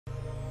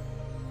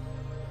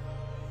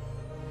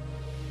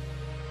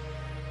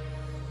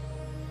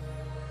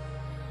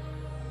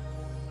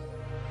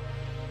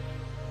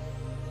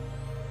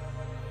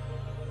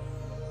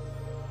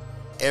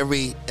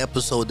every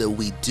episode that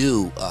we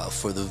do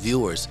for the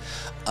viewers.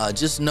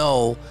 Just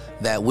know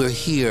that we're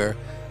here.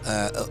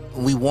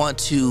 We want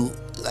to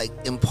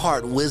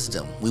impart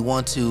wisdom. We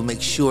want to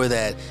make sure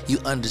that you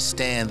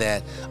understand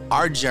that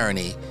our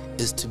journey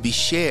is to be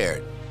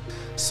shared.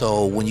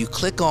 So when you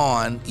click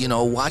on,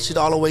 watch it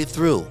all the way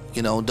through.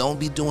 Don't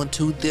be doing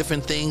two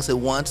different things at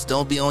once.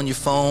 Don't be on your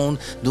phone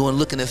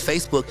looking at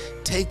Facebook.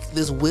 Take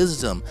this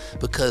wisdom,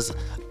 because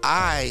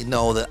I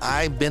know that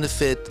I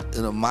benefit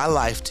in my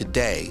life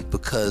today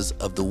because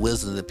of the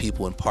wisdom that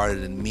people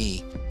imparted in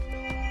me.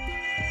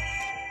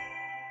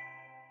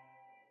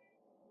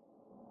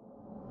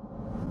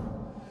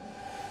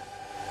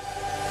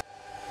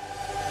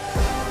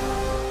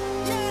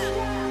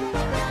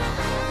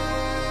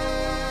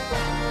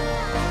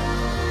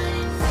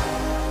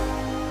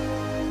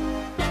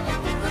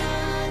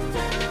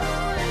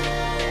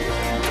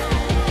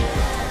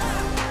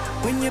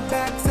 When your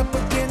back's up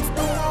against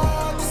the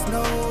wall, just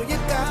know you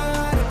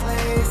got a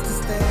place to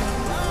stay.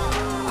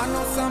 I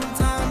know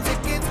sometimes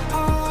it gets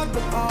hard,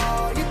 but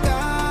all you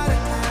gotta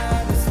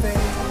have is faith.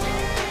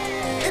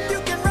 If you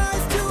can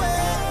rise to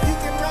it, you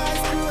can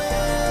rise through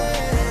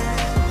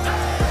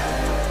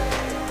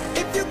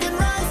it. If you can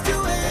rise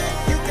to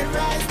it, you can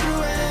rise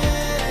through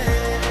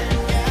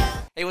it.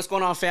 Yeah. Hey, what's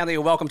going on, family?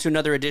 And welcome to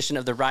another edition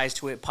of the Rise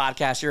to It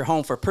podcast, your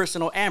home for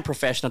personal and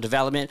professional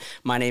development.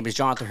 My name is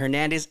Jonathan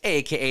Hernandez,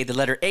 a.k.a. the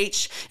letter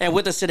H. And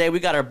with us today, we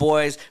got our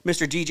boys,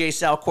 Mr. DJ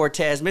Sal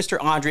Cortez, Mr.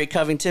 Andre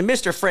Covington,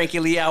 Mr. Frankie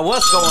Leal.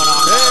 What's going on,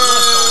 Hey!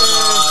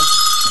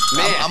 What's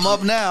going on? Man. I'm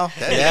up now.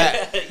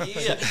 Yeah.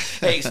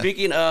 Hey,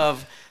 speaking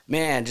of,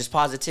 man, just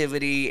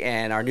positivity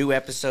and our new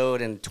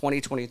episode in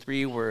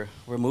 2023, we're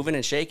moving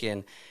and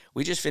shaking.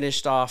 We just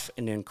finished off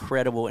an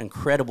incredible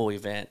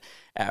event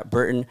at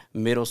Burton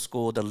Middle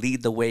School, the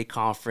Lead the Way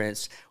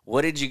conference.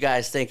 What did you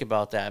guys think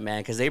about that, man?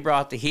 Because they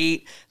brought the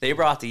heat, they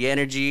brought the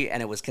energy,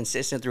 and it was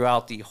consistent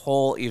throughout the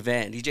whole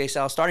event. DJ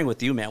Sal, starting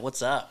with you, man,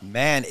 what's up?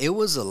 Man, it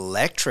was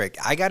electric.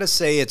 I got to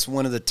say it's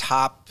one of the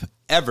top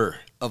ever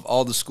of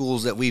all the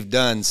schools that we've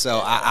done. So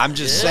I'm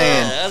just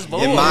saying,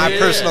 in my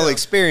personal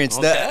experience,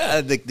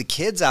 the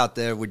kids out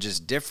there were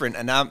just different.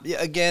 And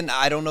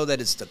I don't know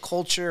that it's the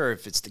culture or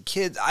if it's the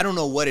kids. I don't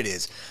know what it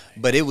is,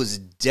 but it was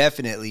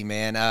definitely,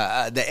 man,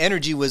 the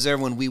energy was there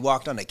when we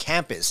walked on the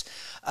campus.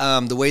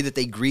 The way that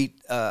they greet,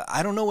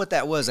 I don't know what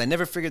that was. I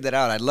never figured that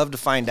out. I'd love to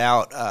find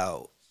out.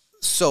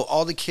 So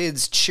all the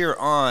kids cheer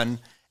on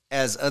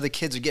as other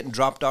kids are getting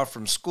dropped off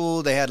from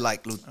school. They had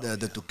like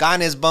the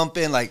Tucanes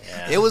bumping.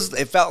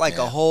 It felt like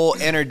a whole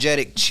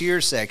energetic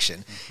cheer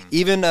section.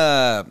 Even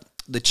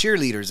the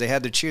cheerleaders, they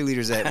had their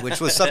cheerleaders,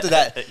 which was something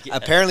that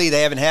apparently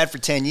they haven't had for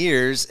 10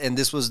 years, and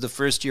this was the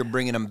first year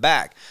bringing them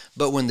back.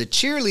 But when the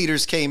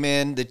cheerleaders came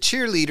in, the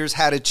cheerleaders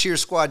had a cheer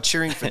squad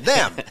cheering for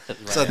them. Right.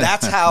 So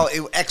that's how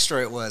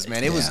extra it was,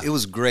 man. It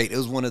was great. It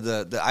was one of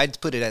I'd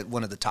put it at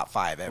one of the top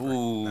 5 ever.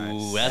 Ooh,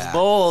 nice. That's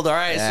bold. All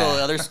right,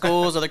 so other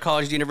schools, other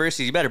colleges,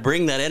 universities, you better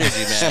bring that energy,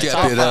 man.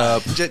 Step it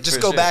up. Just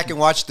go back and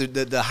watch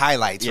the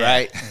highlights,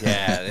 right?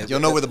 Yeah.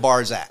 You'll know where the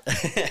bar's at.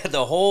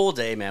 The whole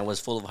day, man, was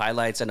full of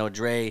highlights. I know,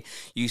 Dre,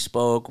 you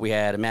spoke. We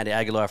had Amanda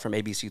Aguilar from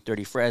ABC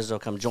 30 Fresno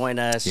come join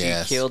us.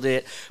 Yes. She killed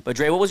it. But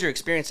Dre, what was your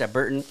experience at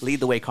Burton Lead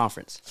the Way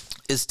conference?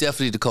 It's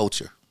definitely the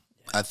culture.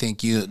 I think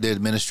the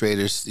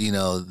administrators,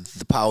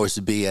 the powers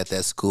to be at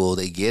that school,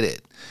 they get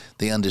it.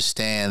 They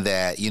understand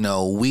that,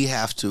 we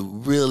have to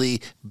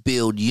really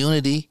build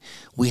unity.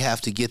 We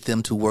have to get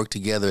them to work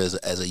together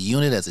as a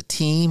unit, as a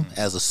team,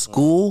 as a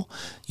school,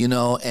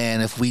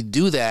 and if we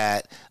do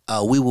that,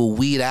 we will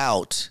weed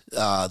out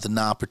the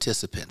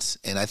non-participants.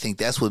 And I think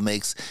that's what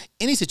makes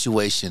any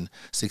situation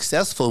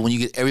successful, when you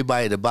get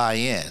everybody to buy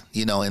in,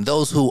 and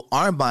those who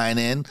aren't buying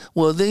in,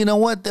 well, then, you know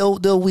what,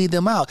 they'll weed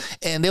them out,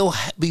 and they'll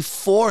be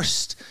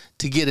forced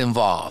to get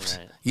involved.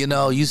 Right.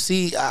 You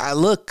see, I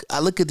look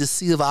at the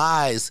sea of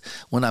eyes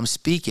when I'm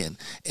speaking,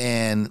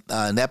 and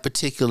in that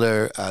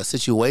particular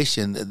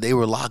situation, they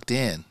were locked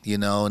in,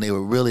 and they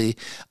were really,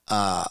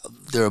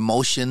 their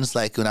emotions,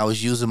 like when I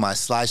was using my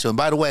slideshow. And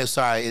by the way, I'm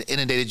sorry, I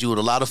inundated you with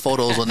a lot of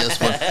photos on this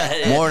one,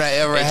 more than I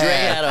ever had. Dre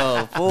had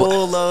a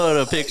full load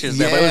of pictures,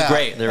 but it was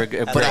great. They were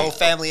great. The whole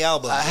family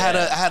album. I had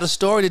a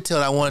story to tell,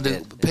 and I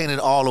wanted to paint it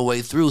all the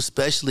way through,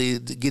 especially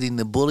getting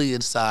the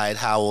bullying side,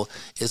 how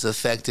it's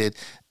affected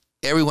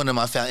everyone in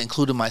my family,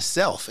 including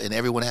myself, and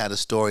everyone had a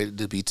story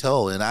to be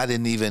told. And I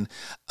didn't even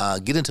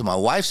get into my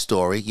wife's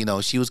story.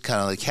 She was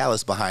kind of like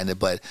callous behind it,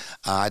 but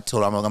I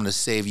told her, I'm going to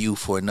save you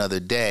for another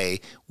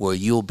day where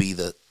you'll be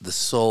the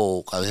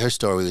soul. Her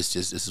story was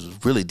this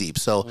is really deep.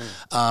 So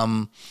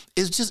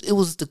it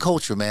was the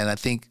culture, man. I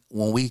think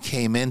when we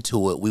came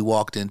into it, we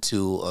walked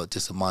into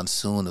just a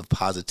monsoon of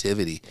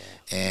positivity,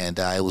 and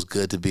it was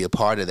good to be a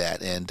part of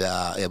that. And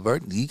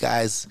Burton, you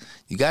guys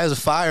are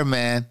fire,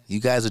 man. You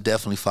guys are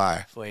definitely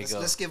fire.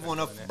 Let's give one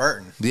up for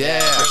Burton. Yeah.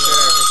 For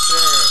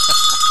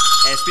sure.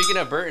 And speaking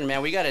of Burton,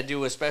 man, we got to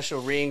do a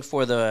special ring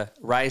for the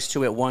Rise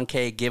to It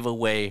 1K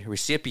giveaway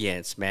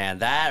recipients, man.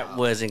 That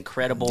was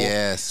incredible.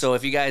 Yes. So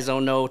if you guys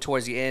don't know,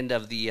 towards the end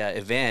of the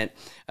event,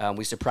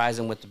 we surprised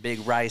them with the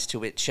big Rise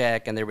to It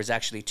check, and there was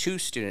actually 2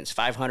 students,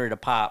 $500 a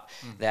pop,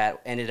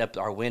 that ended up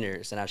our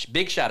winners. And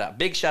big shout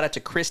out to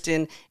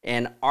Kristen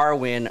and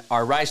Arwin,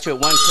 our Rise to It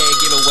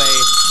 1K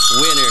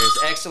giveaway winners.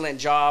 Excellent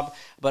job.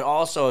 But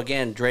also,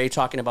 again, Dre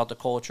talking about the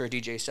culture,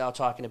 DJ Sal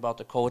talking about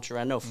the culture.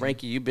 I know,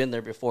 Frankie, you've been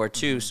there before,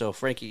 too. So,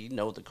 Frankie, you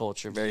know the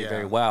culture very,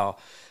 very well.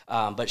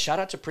 But shout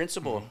out to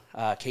Principal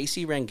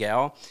Casey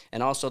Rangel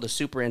and also the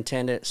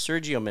Superintendent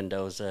Sergio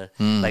Mendoza.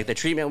 Like, the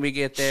treatment we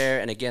get there,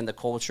 and, again, the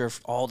culture,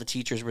 all the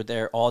teachers were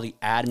there, all the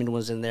admin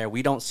was in there.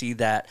 We don't see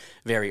that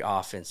very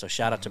often. So,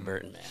 shout out to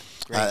Burton, man.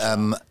 Great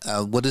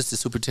job. What is the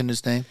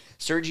superintendent's name?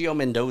 Sergio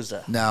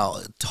Mendoza. Now,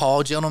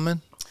 tall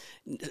gentleman?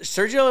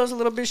 Sergio is a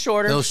little bit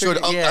shorter. No, shorter.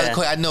 Oh, yeah.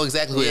 I know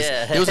exactly who it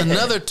is. There was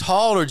another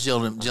taller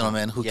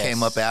gentleman who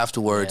came up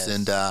afterwards,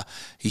 and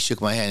he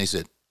shook my hand. He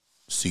said,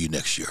 "See you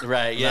next year."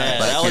 Right, yeah.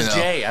 Like, that was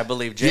Jay, I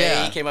believe. Jay,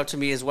 Yeah. he came up to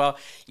me as well.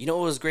 You know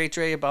what was great,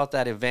 Dre, about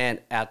that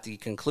event? At the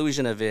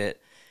conclusion of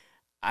it,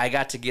 I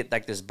got to get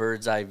like this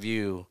bird's eye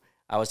view.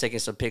 I was taking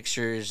some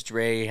pictures.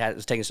 Dre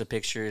was taking some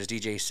pictures.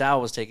 DJ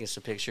Sal was taking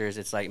some pictures.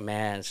 It's like,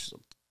 man,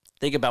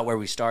 think about where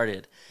we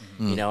started,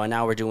 you know, and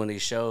now we're doing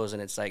these shows,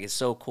 and it's like, it's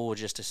so cool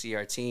just to see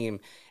our team.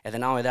 And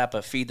then not only that,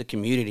 but feed the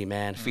community,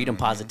 man. Feed them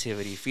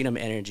positivity, feed them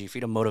energy,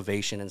 feed them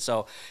motivation. And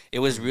so it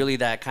was really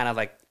that kind of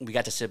like, we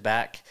got to sit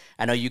back.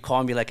 I know you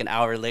called me like an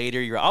hour later.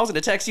 I was going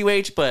to text you,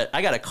 H, but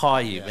I got to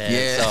call you, man.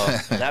 Yeah.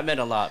 So that meant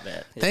a lot,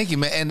 man. Thank you,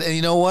 man. And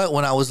you know what?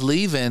 When I was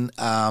leaving,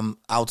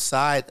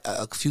 outside,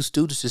 a few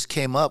students just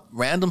came up.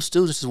 Random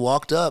students just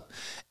walked up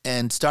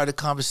and started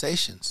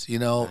conversations, you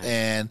know. Nice.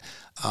 And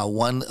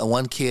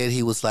one kid,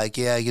 he was like,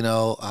 yeah, you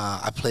know,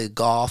 I played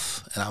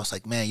golf. And I was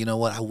like, man, you know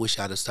what? I wish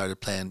I'd have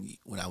started playing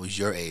when I was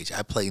your age.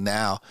 I play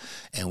now.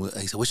 And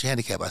he said, what's your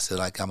handicap? I said,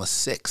 like, I'm a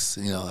 6.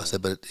 You know, I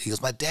said, but he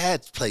goes, my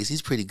dad plays.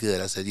 He's pretty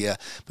good. I said, yeah,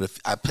 but if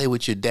I play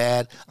with your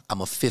dad,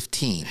 I'm a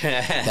 15.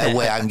 That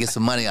way I can get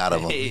some money out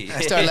of him.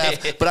 I started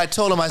laughing. But I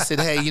told him, I said,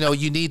 hey, you know,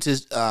 you need to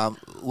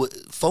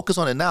focus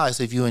on it now. I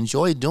said, if you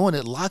enjoy doing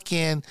it, lock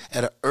in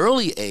at an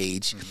early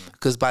age,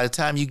 because by the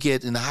time you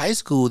get in high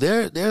school,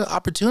 there are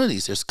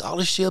opportunities. There's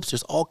scholarships.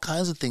 There's all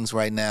kinds of things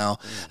right now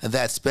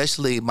that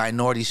especially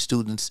minority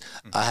students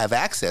have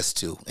access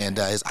to. And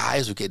his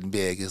eyes were getting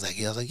big. I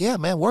was like, yeah,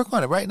 man, work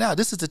on it right now.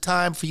 This is the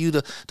time for you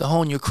to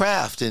hone your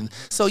craft. And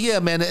so, yeah,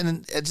 man,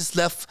 and it just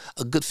left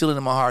a good feeling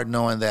in my heart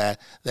knowing that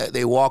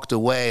they walked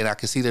away and I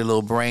could see their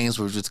little brains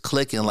were just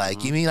clicking.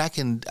 Like, you mean I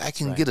can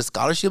get a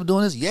scholarship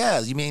doing this?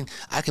 Yeah. You mean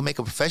I can make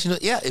a professional?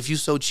 Yeah, if you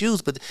so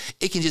choose. But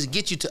it can just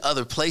get you to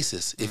other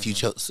places if you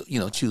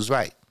choose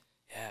right.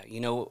 Yeah, you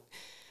know,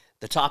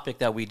 the topic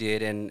that we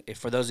did, and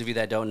for those of you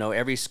that don't know,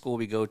 every school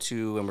we go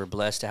to and we're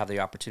blessed to have the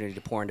opportunity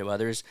to pour into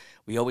others,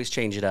 we always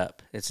change it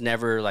up. It's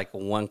never like a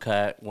one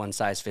cut, one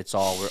size fits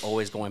all. We're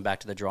always going back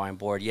to the drawing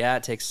board. Yeah,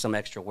 it takes some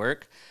extra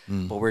work,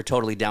 but we're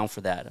totally down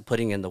for that and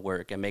putting in the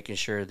work and making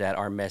sure that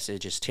our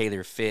message is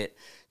tailor fit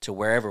to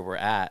wherever we're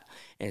at.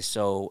 And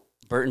so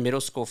Burton Middle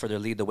School, for their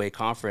Lead the Way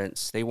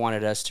conference, they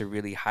wanted us to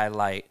really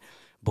highlight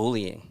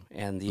bullying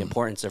and the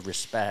importance of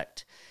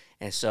respect.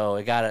 And so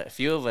it got a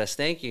few of us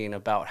thinking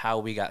about how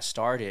we got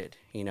started.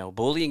 You know,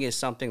 bullying is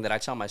something that I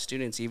tell my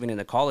students, even in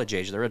the college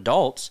age, they're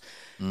adults,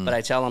 but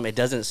I tell them it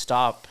doesn't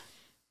stop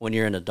when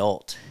you're an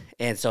adult.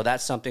 And so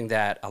that's something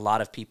that a lot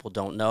of people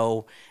don't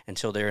know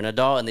until they're an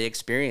adult and they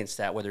experience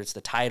that, whether it's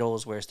the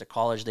titles, whether it's the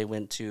college they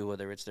went to,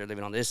 whether it's they're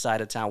living on this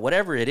side of town,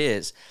 whatever it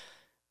is,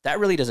 that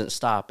really doesn't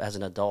stop as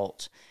an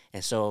adult.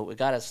 And so it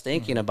got us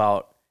thinking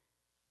about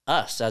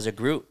us as a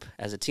group,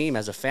 as a team,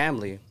 as a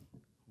family.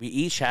 We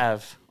each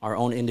have our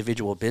own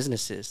individual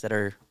businesses that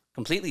are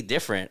completely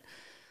different.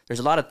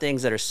 There's a lot of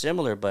things that are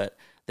similar, but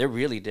they're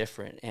really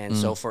different. And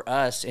so for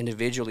us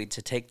individually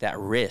to take that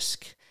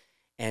risk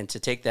and to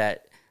take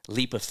that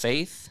leap of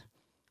faith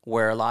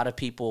where a lot of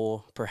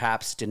people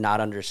perhaps did not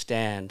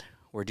understand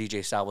where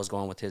DJ Sal was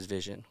going with his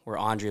vision, where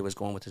Andre was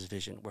going with his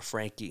vision, where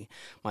Frankie,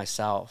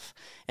 myself.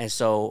 And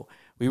so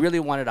we really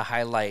wanted to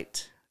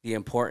highlight the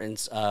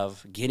importance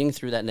of getting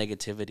through that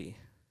negativity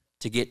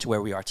to get to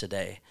where we are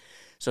today.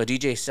 So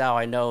DJ Sal,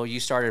 I know you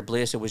started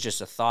Bliss. It was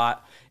just a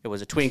thought. It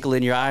was a twinkle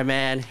in your eye,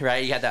 man,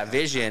 right? You had that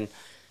vision.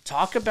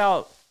 Talk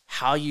about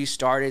how you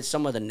started,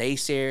 some of the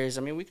naysayers.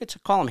 I mean, we could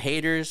call them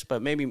haters,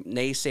 but maybe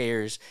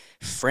naysayers,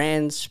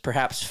 friends,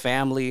 perhaps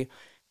family.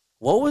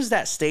 What was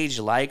that stage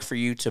like for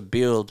you to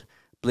build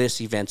Bliss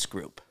Events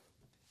Group?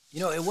 You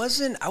know, it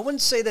wasn't, I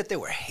wouldn't say that they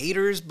were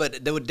haters,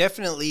 but they were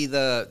definitely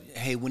the,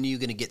 hey, when are you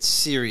going to get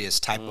serious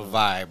type of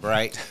vibe,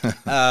 right?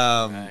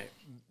 Right.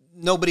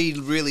 Nobody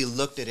really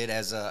looked at it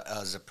as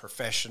a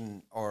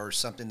profession or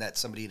something that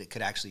somebody that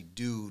could actually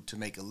do to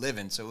make a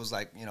living. So it was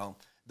like, you know,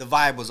 the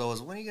vibe was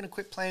always, when are you going to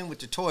quit playing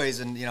with your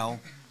toys and, you know,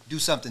 do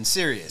something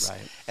serious?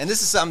 Right. And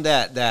this is something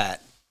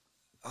that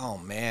oh,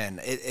 man,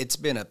 it's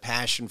been a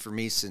passion for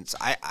me since,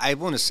 I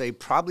want to say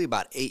probably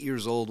about 8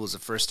 years old was the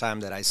first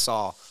time that I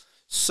saw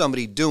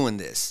somebody doing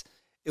this.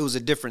 it was a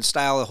different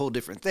style, a whole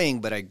different thing,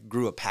 but I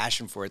grew a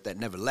passion for it that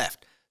never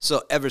left.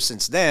 So ever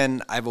since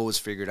then, I've always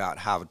figured out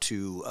how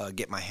to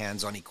get my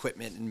hands on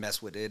equipment and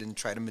mess with it and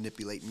try to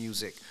manipulate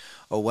music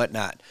or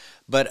whatnot.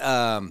 But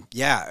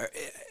yeah,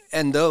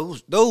 and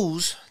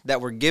those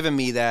that were giving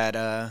me that,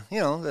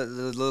 you know, the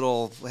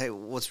little, hey,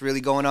 what's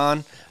really going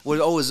on, were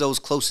always those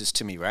closest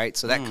to me, right?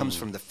 So that comes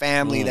from the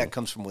family, that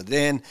comes from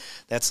within.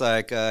 That's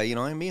like, you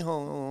know, hey,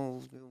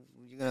 mijo,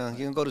 you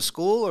gonna go to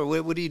school, or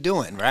what are you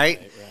doing,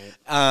 right?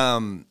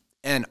 Right.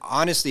 And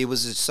honestly, it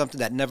was just something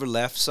that never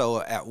left. So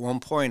at one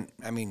point,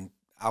 I mean,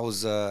 I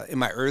was in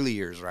my early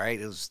years,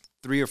 right? It was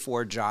 3 or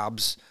 4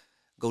 jobs,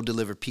 go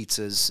deliver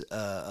pizzas,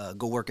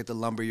 go work at the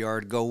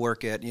lumberyard, go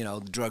work at, you know,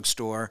 the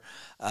drugstore,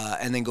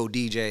 and then go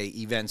DJ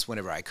events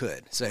whenever I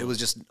could. So it was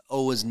just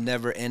always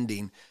never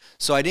ending.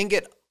 So I didn't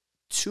get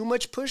too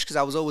much push because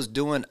I was always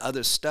doing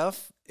other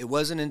stuff. It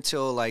wasn't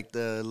until like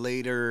the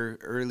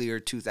earlier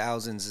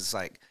 2000s, it's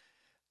like,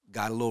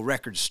 got a little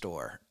record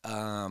store.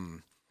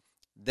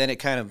 Then it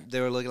kind of,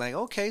 they were looking like,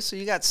 okay, so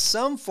you got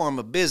some form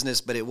of business,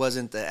 but it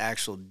wasn't the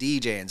actual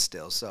DJing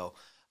still. So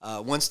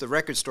once the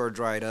record store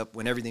dried up,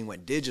 when everything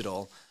went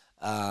digital,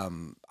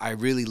 I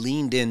really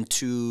leaned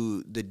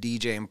into the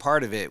DJing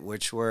part of it,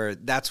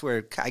 that's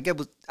where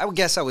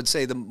I would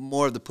say the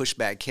more of the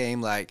pushback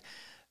came, like,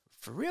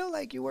 for real,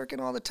 like, you're working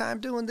all the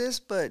time doing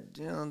this, but,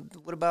 you know,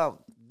 what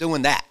about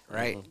doing that,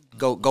 right?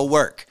 Mm-hmm. Go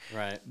work.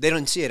 Right. They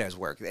don't see it as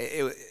work.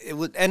 It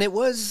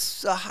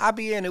was a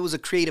hobby, and it was a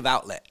creative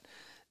outlet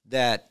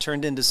that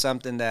turned into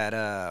something that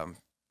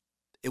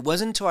it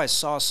wasn't until I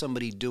saw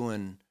somebody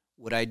doing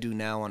what I do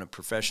now on a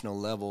professional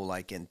level,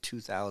 like in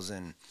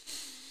 2000,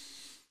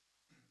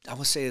 I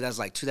would say that's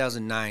like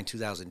 2009,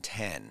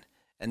 2010.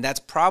 And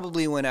that's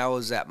probably when I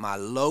was at my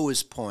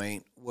lowest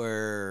point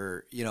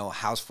where, you know,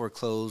 house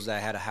foreclosed. I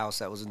had a house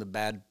that was in the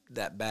bad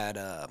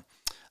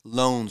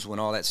loans when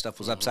all that stuff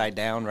was upside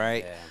down,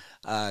 right?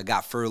 Yeah.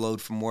 Got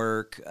furloughed from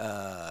work.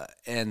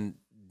 And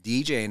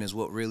DJing is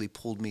what really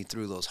pulled me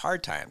through those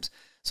hard times.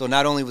 So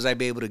not only was I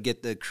able to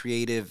get the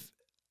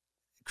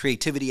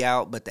creativity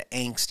out, but the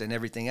angst and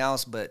everything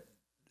else, but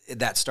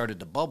that started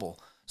to bubble.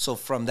 So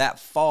from that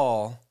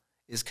fall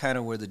is kind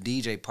of where the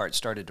DJ part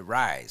started to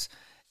rise.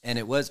 And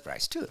it was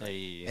rise too.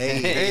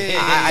 Hey.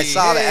 I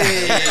saw that.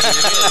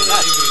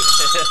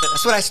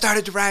 That's when I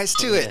started to rise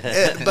to it.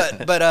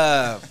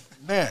 But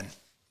man,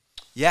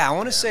 yeah, I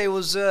want to say it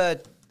was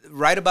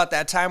right about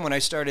that time when I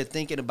started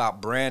thinking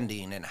about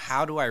branding and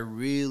how do I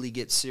really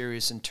get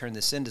serious and turn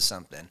this into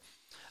something.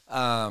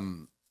 I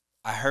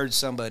heard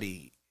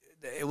somebody,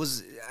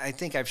 I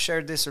think I've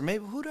shared this, or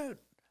maybe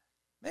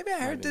I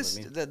heard this,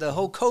 the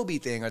whole Kobe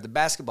thing or the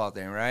basketball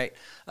thing, right?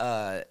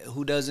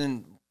 Who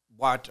doesn't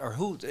watch, or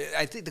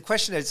I think the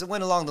question is, it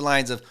went along the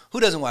lines of, who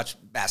doesn't watch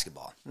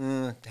basketball?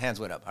 Hands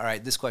went up. All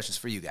right, this question's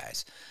for you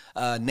guys.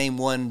 Name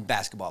one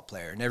basketball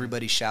player, and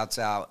everybody shouts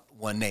out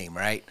one name,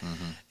 right?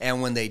 Mm-hmm.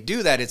 And when they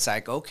do that, it's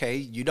like, okay,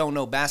 you don't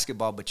know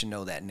basketball, but you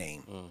know that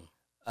name.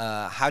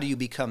 How do you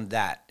become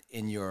that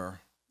in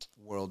your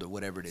world or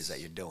whatever it is that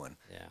you're doing?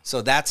 Yeah.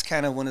 So that's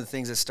kind of one of the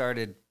things that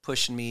started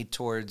pushing me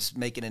towards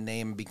making a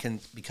name,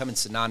 becoming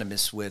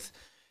synonymous with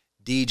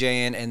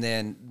DJing. And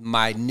then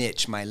my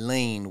niche, my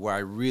lane where I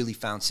really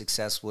found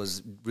success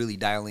was really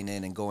dialing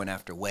in and going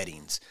after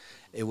weddings.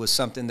 It was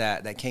something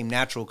that came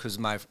natural because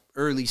my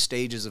early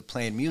stages of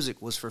playing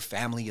music was for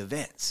family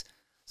events.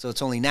 So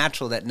it's only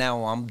natural that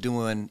now I'm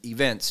doing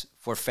events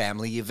for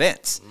family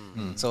events.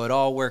 Mm-hmm. So it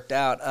all worked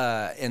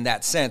out in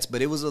that sense.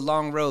 But it was a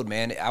long road,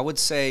 man. I would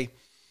say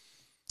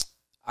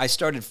I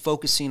started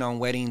focusing on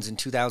weddings in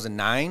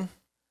 2009.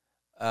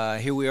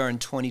 Here we are in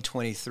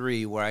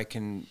 2023 where I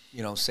can,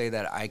 you know, say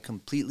that I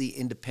completely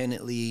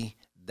independently,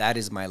 that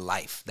is my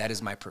life. That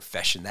is my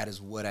profession. That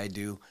is what I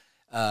do.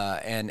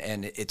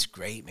 And it's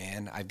great,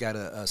 man. I've got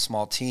a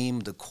small team.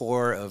 The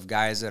core of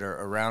guys that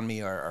are around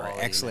me are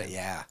quality, excellent. Man.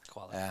 Yeah.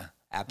 Quality. Yeah,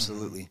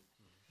 absolutely.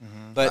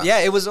 Mm-hmm. But yeah,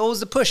 it was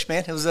always the push,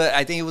 man. It was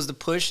I think it was the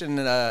push and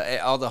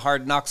all the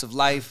hard knocks of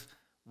life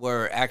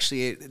where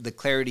actually the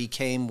clarity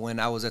came when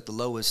I was at the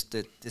lowest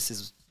that this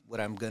is what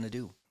I'm going to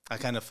do. I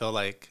kind of feel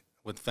like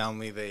with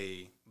family,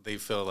 they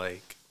feel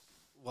like,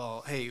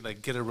 well, hey,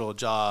 like get a real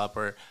job,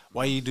 or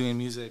why are you doing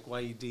music? Why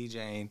are you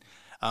DJing?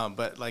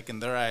 But like in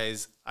their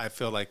eyes, I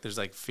feel like there's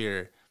like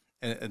fear.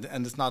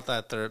 And it's not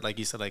that they're, like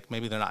you said, like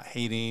maybe they're not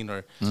hating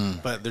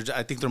but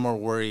I think they're more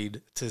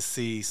worried to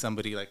see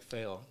somebody like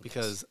fail,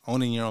 because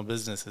owning your own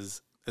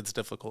business it's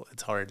difficult.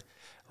 It's hard.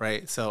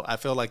 Right. So I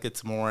feel like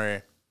it's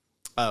more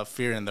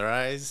fear in their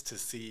eyes to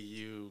see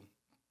you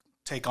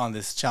take on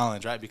this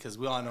challenge. Right. Because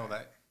we all know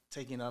that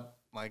taking up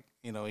like,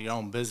 you know, your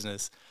own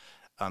business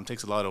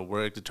takes a lot of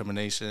work,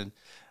 determination,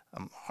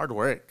 hard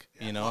work,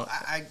 you know.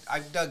 Well,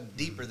 I've dug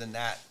deeper than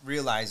that,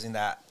 realizing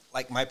that,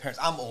 like my parents,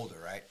 I'm older,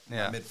 right?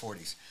 Yeah. Mid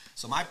 40s.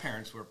 So my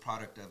parents were a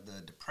product of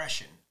the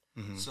Depression.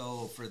 Mm-hmm.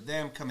 So for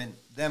them coming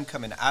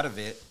out of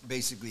it,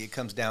 basically it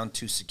comes down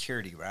to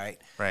security, right?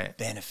 Right.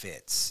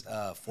 Benefits,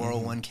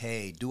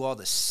 401k, do all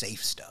the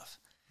safe stuff.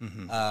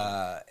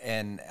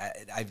 And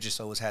I've just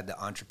always had the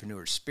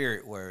entrepreneur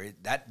spirit where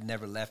that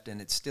never left,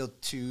 and it's still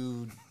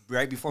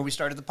right before we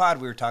started the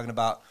pod, we were talking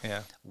about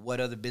what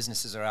other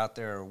businesses are out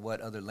there or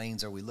what other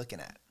lanes are we looking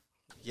at.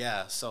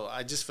 Yeah, so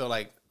I just feel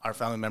like our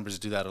family members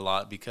do that a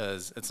lot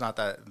because it's not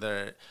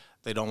that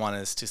they don't want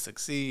us to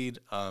succeed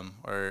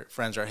or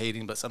friends are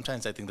hating, but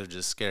sometimes I think they're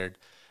just scared,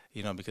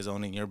 because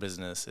owning your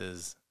business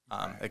is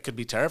it could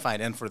be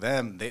terrifying. And for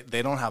them,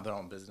 they don't have their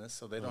own business,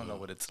 so they don't know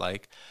what it's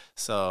like.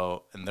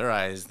 So in their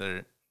eyes,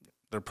 they're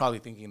probably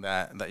thinking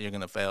that you're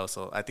going to fail.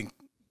 So I think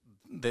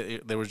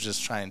they were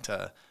just trying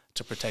to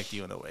protect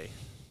you in a way.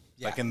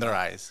 Like in their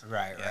eyes.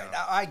 Right.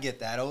 Now, I get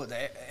that. What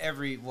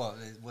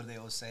do they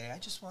always say? I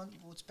just want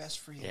what's best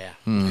for you. Yeah.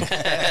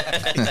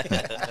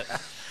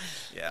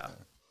 Yeah.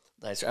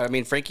 Nice. I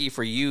mean, Frankie,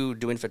 for you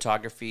doing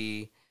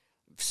photography,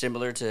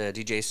 similar to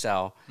DJ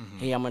Sal,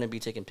 hey, I'm going to be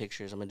taking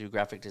pictures. I'm going to do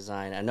graphic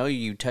design. I know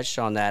you touched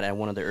on that at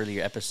one of the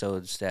earlier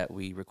episodes that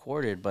we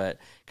recorded, but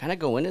kind of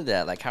go into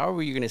that. Like, how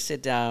are you going to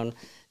sit down,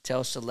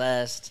 tell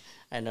Celeste?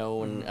 I know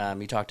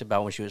when you talked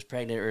about when she was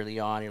pregnant early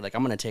on, you're like,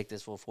 I'm going to take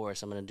this full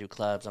force. I'm going to do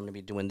clubs. I'm going to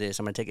be doing this.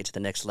 I'm going to take it to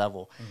the next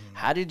level.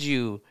 How did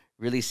you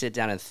really sit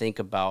down and think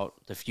about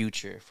the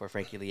future for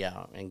Frankie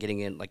Liao and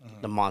getting in like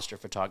the monster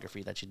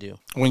photography that you do?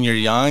 When you're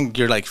young,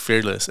 you're like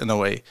fearless in a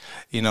way,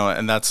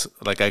 and that's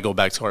like I go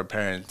back to our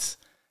parents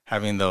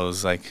having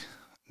those like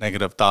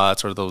negative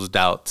thoughts or those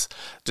doubts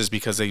just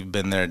because they've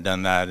been there,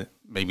 done that.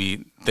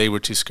 Maybe they were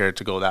too scared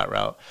to go that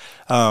route.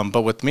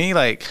 But with me,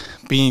 like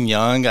being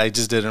young, I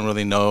just didn't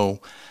really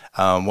know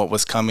what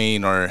was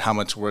coming or how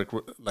much work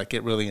like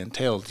it really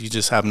entailed. You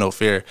just have no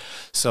fear.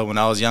 So when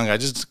I was young, I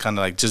just kind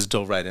of like just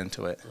dove right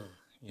into it,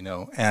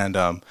 And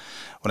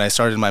when I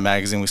started my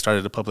magazine, we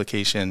started a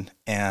publication,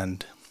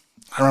 and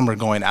I remember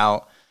going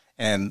out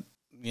and,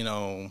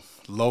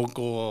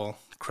 local,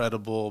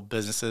 credible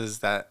businesses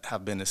that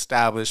have been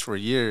established for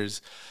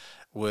years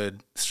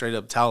would straight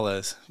up tell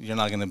us, you're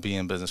not going to be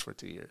in business for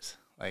 2 years.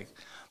 Like,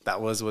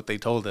 that was what they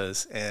told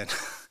us. And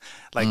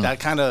like that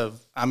kind of,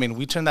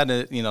 we turned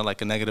that,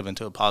 like a negative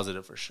into a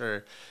positive for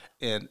sure.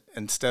 And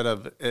instead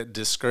of it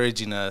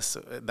discouraging us,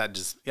 that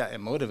just,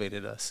 it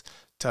motivated us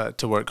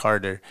to work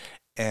harder.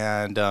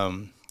 And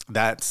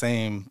that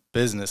same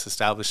business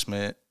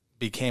establishment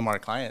became our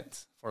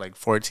clients for like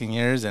 14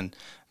 years. And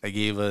they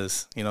gave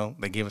us, a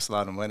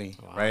lot of money,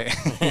 right?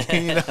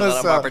 A lot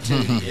of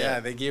opportunities.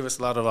 Yeah, they gave us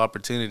a lot of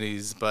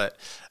opportunities, but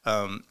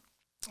a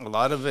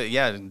lot of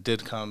it,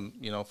 did come,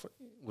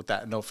 with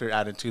that no fear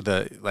attitude,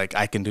 the like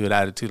I can do it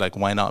attitude, like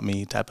why not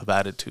me type of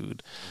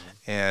attitude,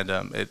 and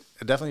it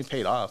definitely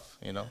paid off,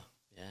 Yeah.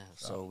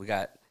 So we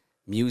got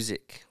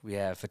music, we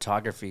have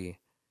photography,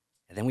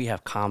 and then we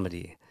have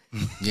comedy.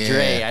 Yeah.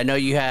 Dre, I know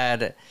you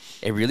had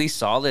a really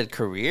solid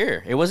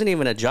career. It wasn't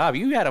even a job.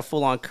 You had a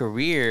full-on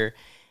career.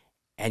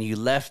 And you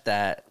left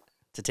that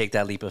to take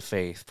that leap of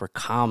faith for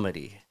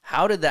comedy.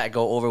 How did that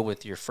go over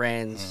with your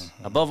friends,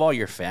 above all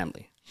your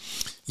family?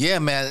 Yeah,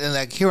 man. And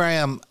like here I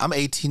am. I'm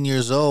 18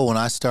 years old when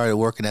I started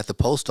working at the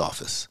post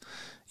office,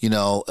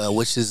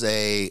 which is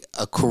a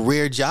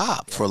career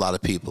job for a lot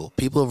of people.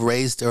 People have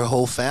raised their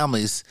whole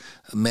families,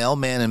 male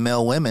men and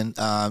male women,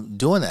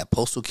 doing that,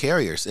 postal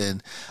carriers.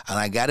 And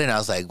I got in, I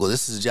was like, well,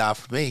 this is a job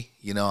for me.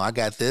 I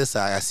got this.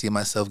 I see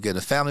myself getting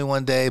a family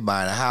one day,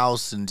 buying a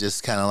house, and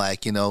just kind of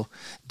like,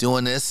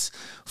 doing this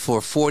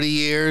for 40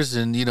 years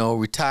and,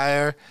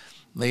 retire,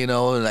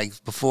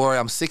 like before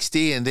I'm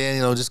 60 and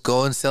then, just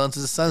go and sell into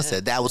the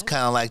sunset. That was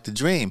kind of like the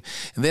dream.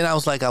 And then I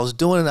was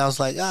doing it. And I was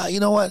like, you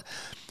know what?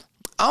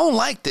 I don't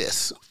like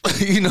this.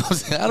 You know what I'm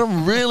saying? I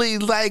don't really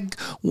like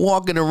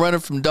walking and running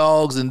from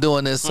dogs and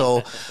doing this.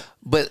 So,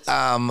 but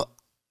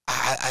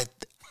I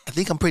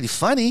think I'm pretty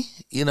funny.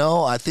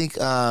 I think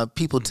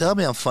people tell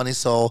me I'm funny.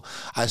 So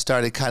I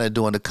started kind of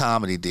doing the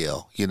comedy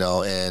deal,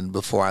 and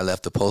before I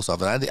left the post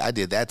office, I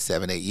did that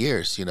 7-8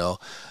 years,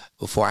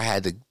 before I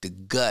had the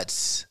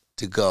guts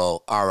to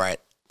go, all right,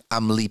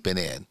 I'm leaping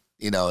in.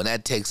 And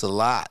that takes a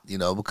lot,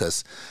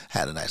 because I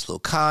had a nice little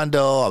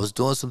condo. I was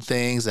doing some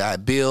things. I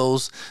had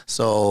bills.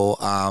 So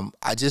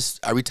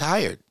I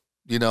retired,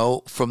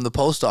 from the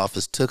post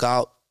office, took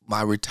out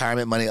my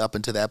retirement money up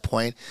until that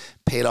point,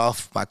 paid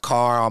off my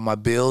car, all my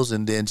bills,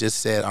 and then just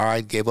said, all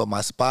right, gave up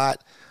my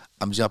spot.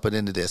 I'm jumping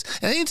into this.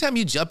 And anytime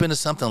you jump into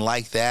something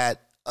like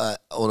that,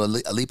 on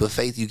a leap of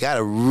faith, you got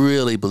to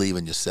really believe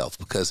in yourself,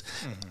 because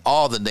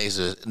all the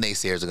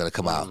naysayers are going to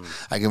come out.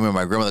 I can remember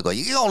my grandmother going,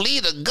 you going to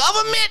leave the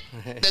government?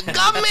 The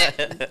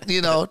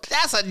government?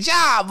 That's a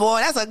job, boy.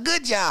 That's a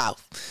good job.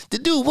 To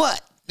do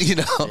what?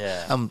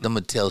 Yeah. I'm going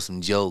to tell some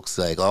jokes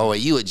like, oh,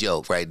 you a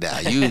joke right now.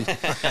 You.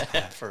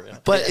 For real.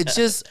 But it's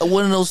just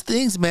one of those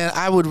things, man.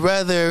 I would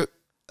rather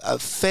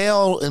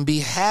fail and be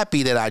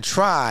happy that I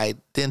tried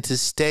than to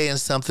stay in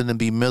something and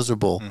be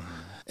miserable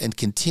and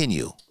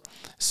continue.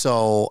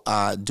 So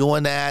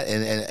doing that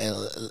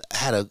and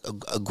had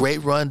a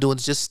great run doing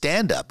just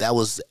stand-up. That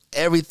was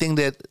everything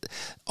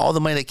all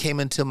the money that came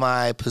into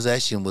my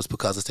possession was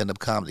because of stand-up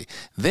comedy.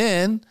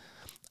 Then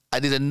I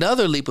did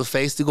another leap of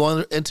faith to go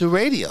into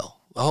radio.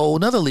 a whole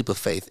another leap of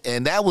faith.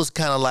 And that was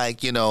kind of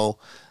like, you know,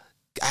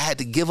 I had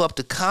to give up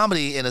the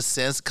comedy in a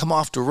sense, come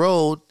off the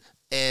road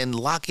and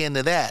lock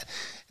into that.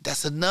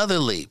 That's another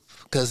leap,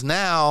 because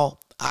now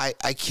I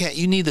can't,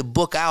 you need to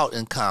book out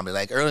in comedy.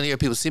 Like earlier in the year,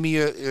 people send me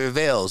your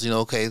avails, you know,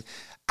 okay.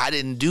 I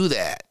didn't do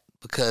that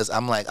because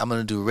I'm like, I'm going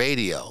to do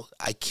radio.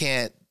 I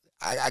can't,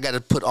 I got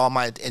to put all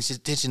my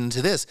attention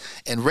into this.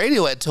 And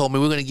radio had told me,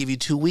 we're going to give you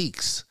 2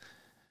 weeks.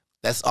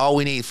 That's all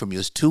we need from you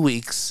is 2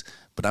 weeks.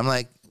 But I'm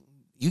like,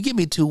 you give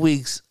me 2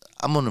 weeks,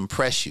 I'm going to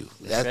impress you.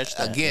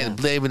 Again,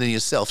 blaming in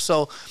yourself.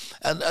 So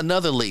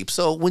another leap.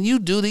 So when you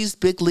do these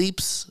big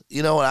leaps,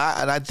 you know,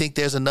 and I think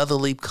there's another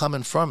leap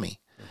coming from me.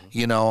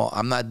 You know,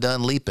 I'm not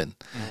done leaping.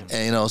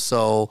 And, you know,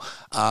 so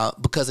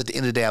because at the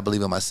end of the day, I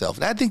believe in myself.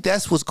 And I think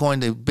that's what's going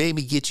to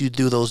maybe get you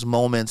through those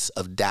moments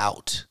of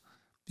doubt,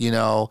 you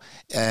know.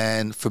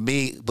 And for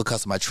me,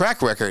 because of my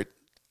track record,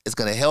 it's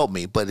going to help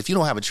me. But if you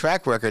don't have a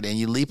track record and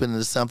you leap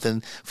into something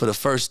for the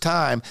first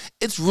time,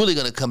 it's really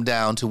going to come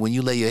down to when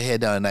you lay your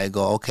head down at night and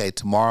go, okay,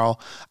 tomorrow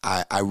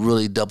I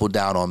really double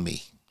down on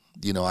me.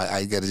 You know,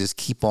 I got to just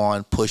keep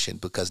on pushing,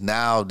 because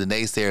now the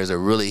naysayers are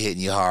really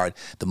hitting you hard.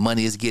 The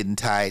money is getting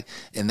tight,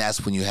 and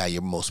that's when you have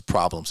your most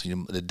problems.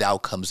 The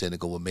doubt comes in and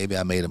go, well, maybe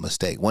I made a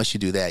mistake. Once you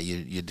do that,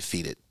 you're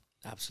defeated.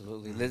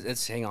 Absolutely.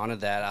 Let's hang on to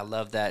that. I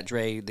love that,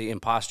 Dre, the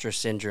imposter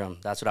syndrome.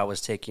 That's what I was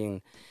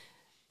taking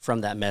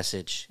from that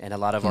message. And a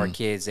lot of our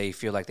kids, they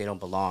feel like they don't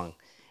belong.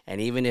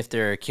 And even if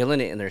they're killing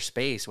it in their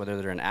space,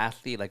 whether they're an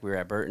athlete, like we were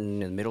at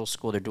Burton in middle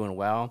school, they're doing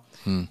well,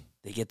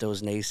 they get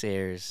those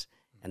naysayers.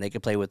 And they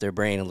could play with their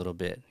brain a little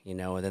bit, you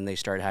know, and then they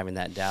start having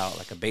that doubt.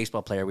 Like a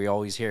baseball player, we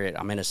always hear it,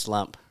 I'm in a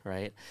slump,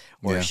 right?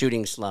 Or a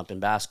shooting slump in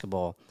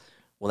basketball.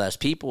 Well, as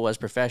people, as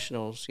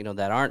professionals, you know,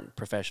 that aren't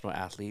professional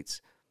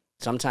athletes,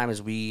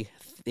 sometimes we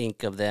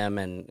think of them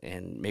and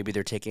maybe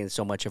they're taking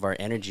so much of our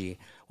energy.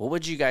 What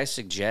would you guys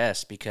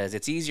suggest? Because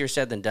it's easier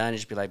said than done.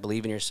 Just be like,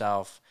 believe in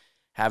yourself,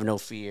 have no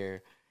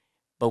fear.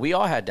 But we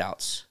all had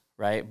doubts,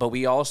 right? But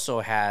we also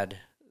had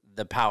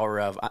the power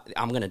of,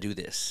 I'm going to do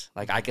this.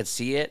 Like I could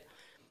see it.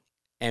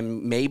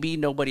 And maybe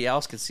nobody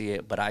else can see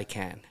it, but I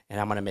can, and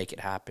I'm going to make it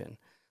happen.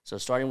 So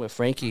starting with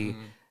Frankie,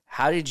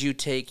 how did you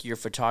take your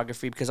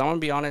photography? Because I want to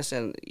be honest,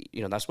 and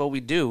you know that's what we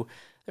do.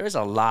 There's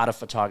a lot of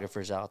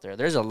photographers out there.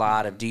 There's a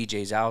lot of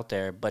DJs out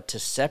there. But to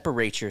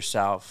separate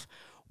yourself,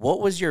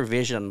 what was your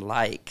vision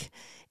like?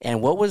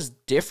 And what was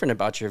different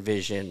about your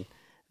vision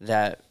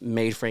that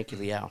made Frankie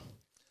Liao?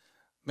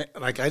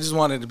 Like, I just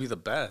wanted to be the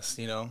best,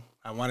 you know.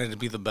 I wanted to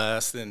be the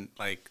best, and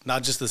like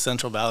not just the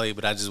Central Valley,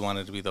 but I just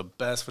wanted to be the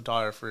best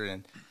photographer.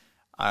 And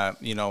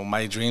you know,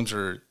 my dreams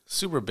were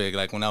super big.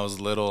 Like when I was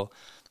little,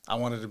 I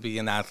wanted to be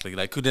an athlete.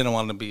 Like who didn't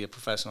want to be a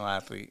professional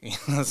athlete?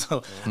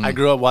 So I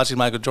grew up watching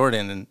Michael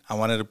Jordan, and I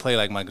wanted to play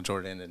like Michael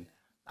Jordan, and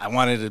I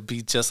wanted to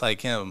be just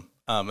like him.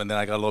 And then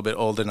I got a little bit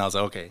older, and I was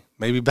like, okay,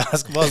 maybe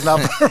basketball is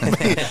not for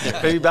me.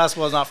 Maybe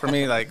basketball is not for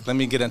me. Like let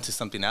me get into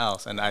something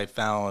else. And I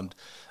found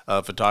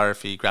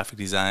photography, graphic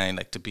design,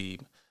 like to be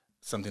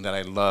something that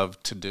I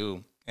love to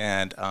do.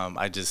 And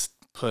I just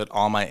put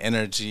all my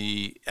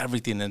energy,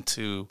 everything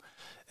into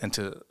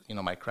you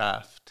know, my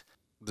craft.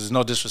 There's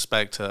no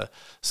disrespect to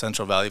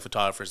Central Valley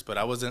photographers, but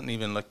I wasn't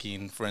even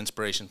looking for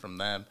inspiration from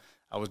them.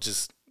 I was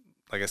just,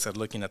 like I said,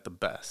 looking at the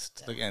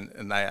best.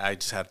 And I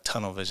just had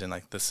tunnel vision.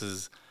 Like this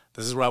is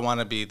where I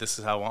want to be. This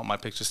is how I want my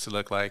pictures to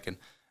look like, and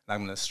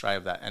I'm going to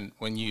strive that. And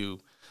when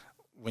you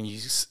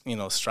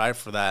know, strive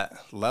for that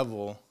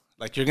level,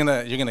 like you're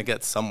gonna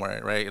get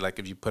somewhere, right? Like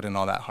if you put in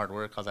all that hard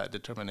work, all that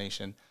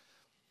determination,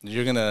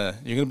 you're gonna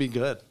be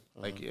good.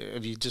 Like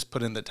if you just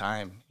put in the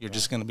time, you're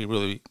just gonna be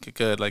really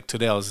good. Like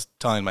today, I was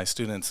telling my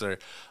students they're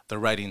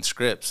writing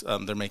scripts,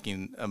 they're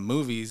making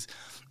movies,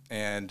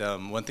 and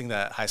one thing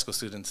that high school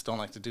students don't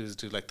like to do is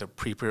do like the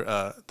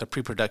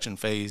pre-production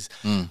phase,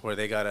 where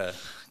they gotta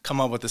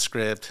come up with the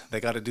script, they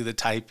gotta do the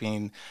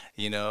typing,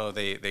 you know,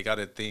 they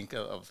gotta think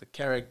of the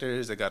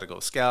characters, they gotta go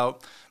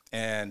scout,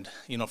 and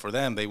you know, for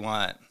them, they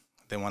want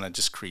to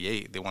just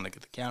create. They want to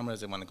get the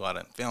cameras. They want to go out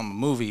and film a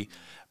movie.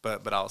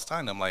 But I was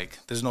telling them, like,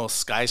 there's no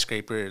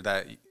skyscraper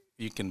that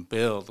you can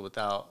build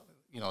without,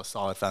 you know, a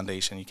solid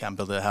foundation. You can't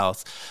build a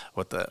house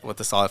with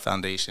a solid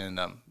foundation.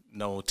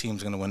 No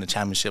team's going to win a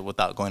championship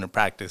without going to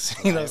practice.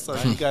 You know, so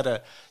you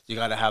gotta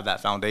have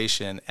that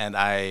foundation. And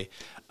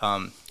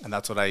and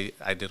that's what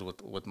I did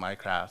with my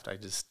craft.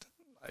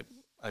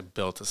 I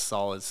built a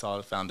solid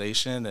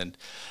foundation. And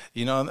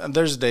you know, and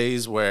there's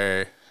days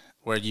where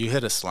you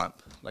hit a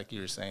slump, like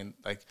you were saying,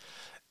 like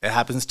it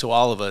happens to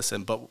all of us.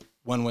 But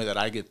one way that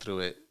I get through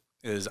it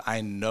is I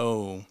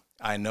know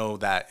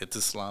that it's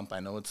a slump. I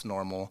know it's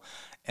normal.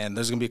 And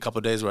there's going to be a couple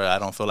of days where I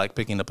don't feel like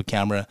picking up a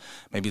camera.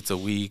 Maybe it's a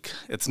week.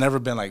 It's never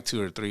been like 2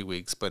 or 3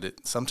 weeks, but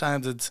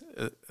sometimes it's,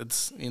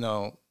 you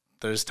know,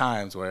 there's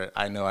times where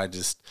I know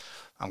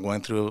I'm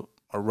going through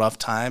a rough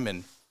time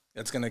and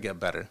it's going to get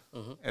better.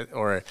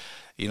 Or,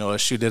 you know, a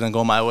shoot didn't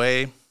go my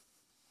way.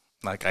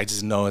 Like, I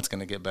just know it's going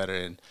to get better.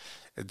 And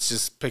it's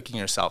just picking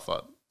yourself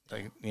up,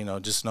 like, you know,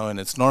 just knowing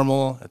it's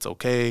normal, it's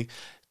okay.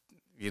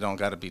 You don't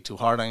got to be too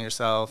hard on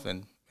yourself,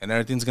 and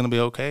everything's going to be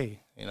okay,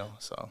 you know,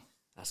 so.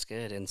 That's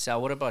good. And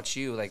Sal, what about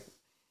you? Like,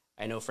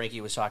 I know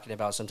Frankie was talking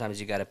about sometimes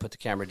you got to put the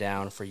camera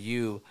down. For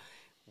you,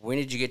 when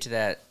did you get to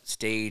that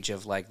stage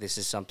of like, this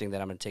is something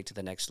that I'm going to take to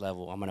the next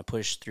level? I'm going to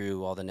push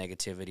through all the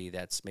negativity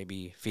that's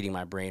maybe feeding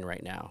my brain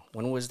right now.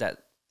 When was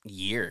that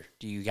year?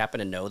 Do you happen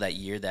to know that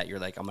year that you're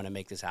like, I'm going to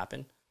make this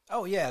happen?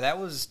 Oh, yeah, that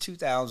was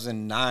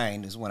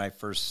 2009 is when I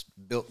first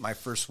built my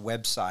first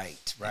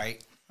website,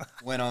 right?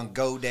 Went on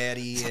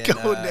GoDaddy and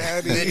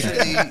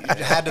literally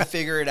had to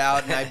figure it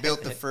out. And I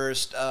built the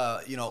first,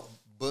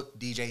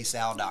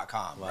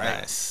 bookdjsal.com, right?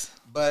 Nice.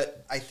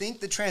 But I think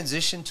the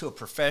transition to a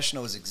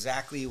professional is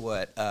exactly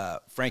what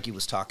Frankie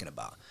was talking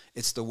about.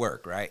 It's the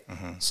work, right?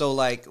 Mm-hmm. So,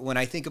 like, when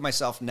I think of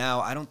myself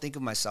now, I don't think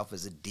of myself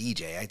as a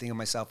DJ. I think of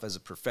myself as a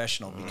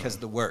professional because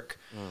of the work.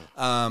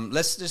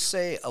 Let's just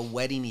say a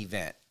wedding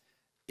event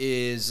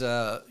is,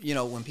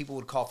 when people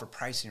would call for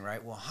pricing,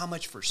 right? Well, how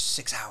much for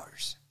 6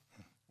 hours?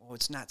 Well,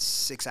 it's not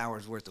 6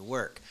 hours worth of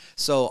work.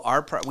 So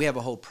we have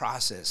a whole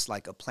process,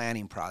 like a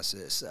planning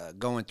process,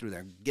 going through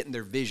there, getting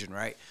their vision,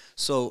 right?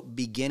 So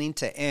beginning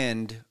to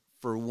end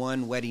for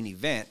one wedding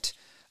event,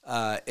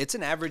 it's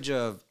an average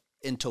of,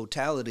 in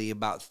totality,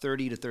 about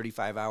 30 to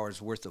 35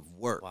 hours worth of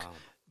work. Wow.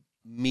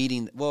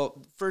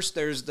 First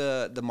there's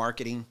the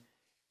marketing,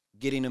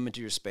 getting them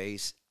into your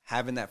space,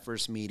 having that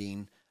first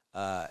meeting,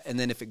 and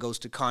then if it goes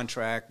to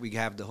contract, we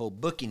have the whole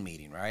booking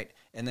meeting, right?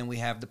 And then we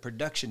have the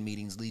production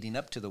meetings leading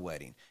up to the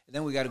wedding. And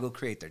then we got to go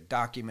create their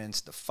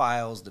documents, the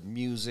files, the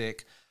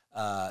music,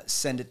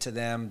 send it to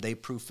them. They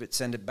proof it,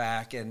 send it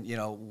back. And,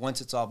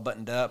 once it's all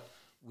buttoned up,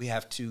 we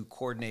have to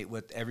coordinate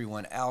with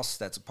everyone else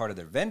that's a part of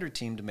their vendor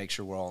team to make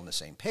sure we're all on the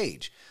same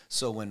page.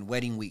 So when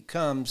wedding week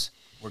comes,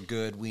 we're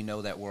good. We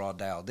know that we're all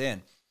dialed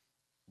in.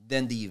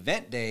 Then the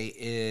event day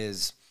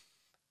is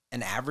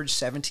an average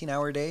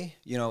 17-hour day.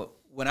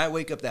 When I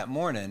wake up that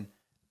morning,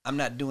 I'm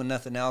not doing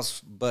nothing else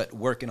but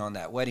working on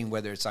that wedding,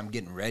 whether it's I'm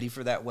getting ready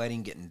for that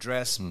wedding, getting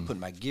dressed, putting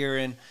my gear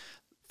in,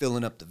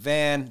 filling up the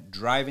van,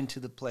 driving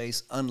to the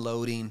place,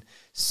 unloading,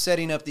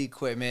 setting up the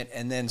equipment,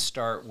 and then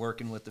start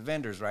working with the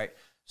vendors, right?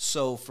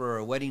 So for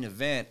a wedding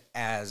event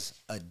as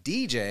a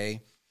DJ,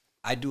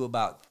 I do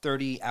about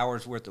 30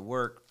 hours worth of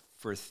work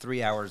for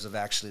 3 hours of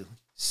actually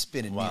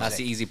spinning music. That's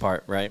the easy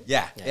part, right?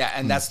 Yeah.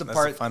 And that's the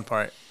fun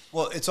part.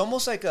 Well, it's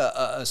almost like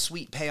a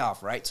sweet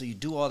payoff, right? So you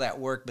do all that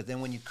work, but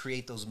then when you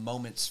create those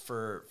moments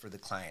for the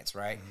clients,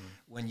 right? Mm-hmm.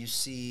 When you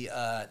see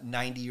a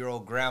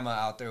 90-year-old grandma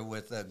out there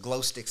with glow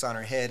sticks on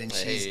her head and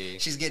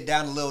she's getting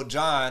down to Lil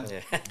Jon,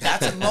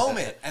 that's a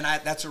moment. And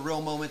that's a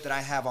real moment that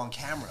I have on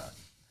camera.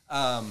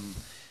 The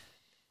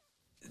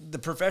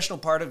professional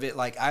part of it,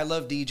 like I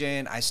love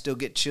DJing. I still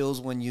get chills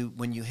when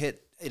you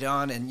hit it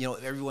on and,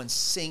 everyone's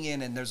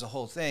singing and there's a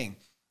whole thing.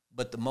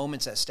 But the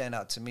moments that stand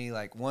out to me,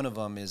 like one of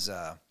them is...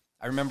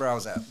 I remember I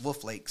was at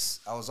Wolf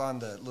Lakes. I was on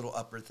the little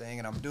upper thing,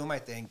 and I'm doing my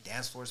thing.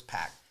 Dance floor's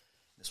packed.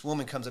 This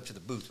woman comes up to the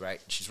booth, right?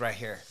 She's right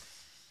here.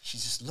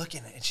 She's just looking,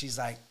 and she's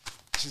like,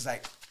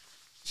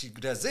 she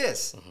does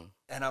this. Mm-hmm.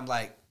 And I'm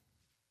like,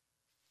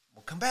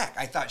 well, come back.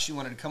 I thought she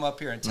wanted to come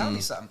up here and tell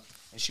me something.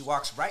 And she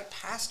walks right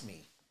past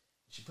me.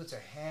 She puts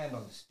her hand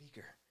on the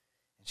speaker,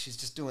 and she's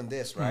just doing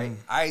this, right?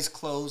 Eyes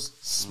closed,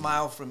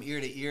 smile from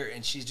ear to ear,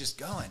 and she's just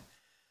going.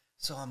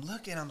 So I'm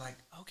looking. I'm like,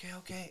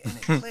 okay. And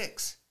it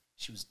clicks.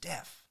 She was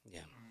deaf.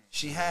 Yeah,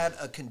 she had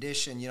a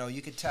condition,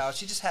 you could tell.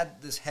 She just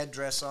had this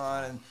headdress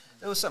on, and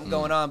there was something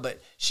going on,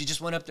 but she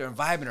just went up there and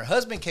vibing. Her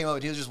husband came up,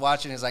 and he was just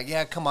watching. He was like,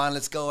 yeah, come on,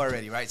 let's go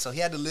already, right? So he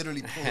had to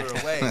literally pull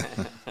her away.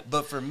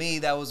 But for me,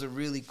 that was a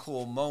really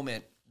cool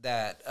moment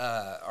that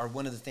are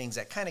one of the things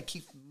that kind of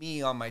keep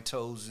me on my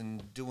toes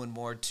and doing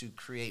more to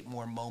create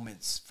more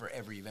moments for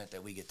every event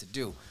that we get to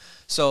do.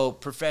 So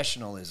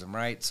professionalism,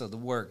 right? So the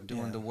work,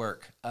 doing the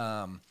work.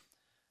 And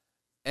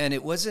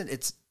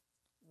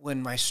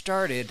when I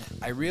started,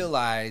 I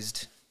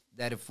realized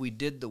that if we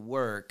did the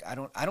work, I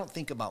don't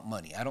think about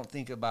money. I don't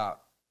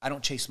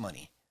chase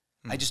money.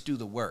 I just do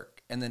the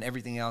work, and then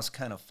everything else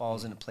kind of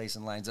falls into place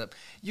and lines up.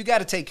 You got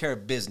to take care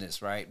of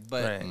business, right?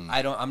 But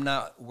I'm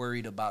not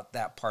worried about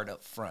that part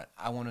up front.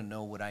 I want to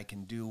know what I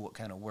can do, what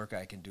kind of work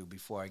I can do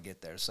before I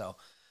get there. So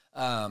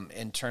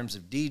in terms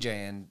of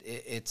DJing,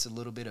 it's a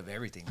little bit of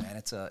everything, man.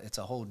 It's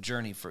a whole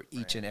journey for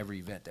each and every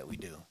event that we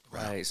do.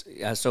 Right.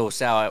 So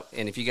Sal,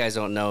 and if you guys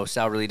don't know,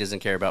 Sal really doesn't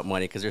care about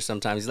money because there's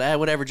sometimes he's like,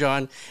 whatever,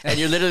 John, and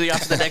you're literally off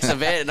to the next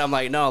event, and I'm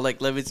like, no,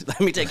 like let me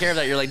take care of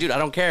that. You're like, dude, I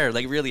don't care.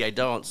 Like really, I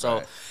don't.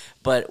 So,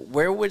 but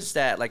where was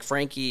that? Like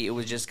Frankie, it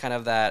was just kind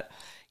of that,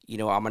 I'm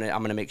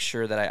gonna make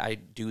sure that I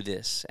do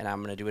this, and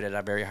I'm gonna do it at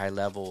a very high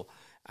level.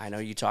 I know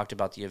you talked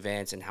about the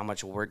events and how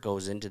much work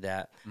goes into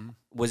that. Mm-hmm.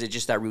 Was it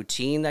just that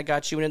routine that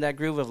got you into that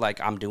groove of like,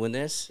 I'm doing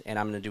this and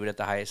I'm going to do it at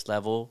the highest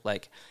level?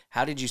 Like,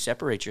 how did you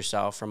separate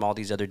yourself from all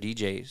these other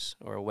DJs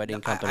or wedding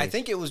companies? I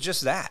think it was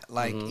just that.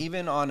 Like,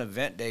 even on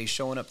event day,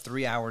 showing up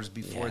 3 hours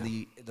before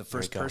the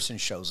first person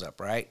shows up,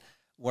 right?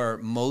 Where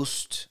it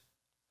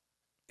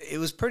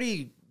was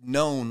pretty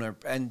known,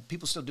 and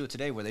people still do it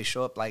today, where they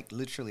show up like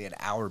literally an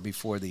hour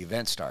before the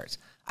event starts.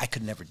 I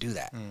could never do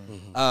that.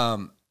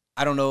 Mm-hmm.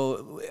 I don't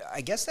know.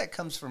 I guess that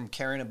comes from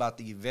caring about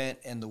the event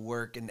and the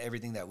work and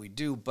everything that we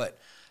do. But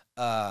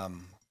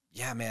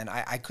yeah, man,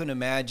 I couldn't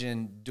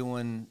imagine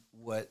doing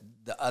what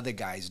the other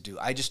guys do.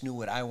 I just knew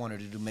what I wanted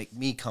to do, make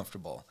me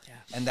comfortable. Yeah.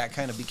 And that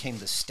kind of became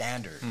the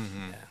standard.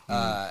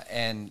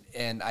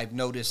 And I've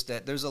noticed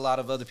that there's a lot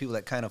of other people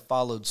that kind of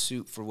followed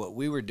suit for what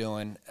we were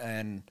doing.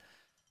 And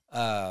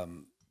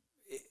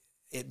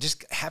it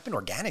just happened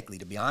organically,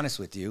 to be honest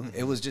with you.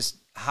 It was just,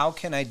 how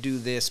can I do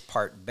this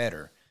part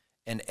better?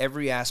 And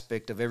every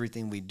aspect of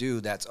everything we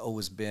do, that's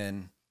always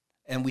been,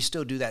 and we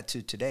still do that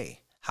to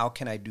today. How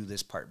can I do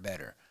this part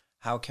better?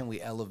 How can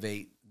we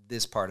elevate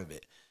this part of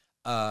it?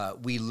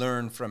 We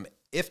learn from,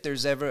 if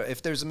there's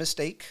a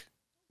mistake,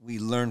 we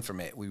learn from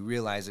it. We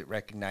realize it,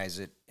 recognize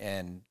it,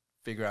 and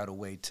figure out a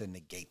way to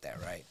negate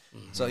that, right?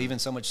 So even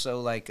so much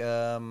so, like,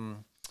 I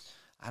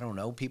don't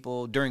know,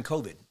 people during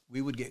COVID,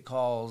 we would get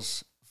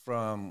calls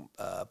from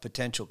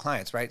potential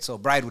clients, right? So a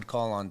bride would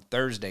call on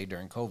Thursday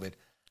during COVID.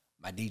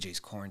 My DJ's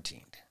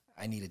quarantined.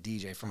 I need a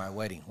DJ for my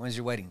wedding. When's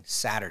your wedding?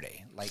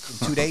 Saturday. Like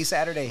in 2 days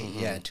Saturday?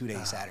 Yeah, in 2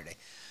 days Saturday.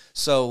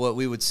 So what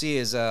we would see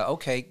is,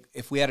 okay,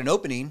 if we had an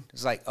opening,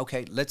 it's like,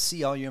 okay, let's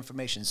see all your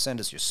information. Send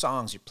us your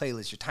songs, your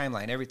playlist, your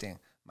timeline, everything.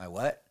 My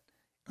what?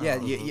 Yeah,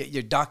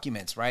 your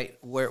documents, right?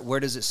 Where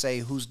does it say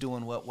who's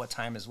doing what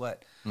time is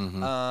what?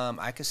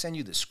 I could send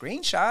you the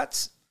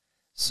screenshots.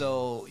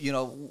 So, you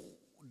know,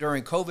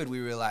 during COVID, we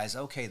realized,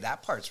 okay,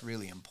 that part's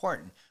really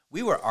important.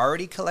 We were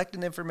already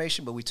collecting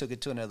information, but we took it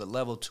to another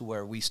level to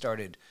where we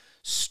started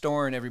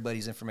storing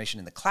everybody's information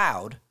in the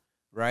cloud,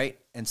 right,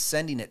 and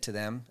sending it to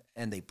them,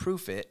 and they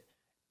proof it,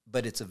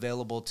 but it's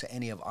available to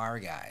any of our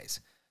guys.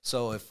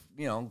 So if,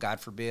 you know, God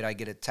forbid, I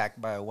get attacked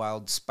by a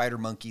wild spider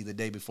monkey the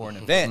day before an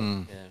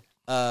event,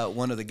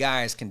 one of the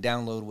guys can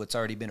download what's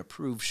already been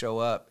approved, show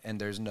up,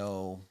 and there's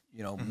no,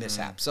 you know,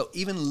 mishap. So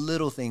even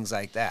little things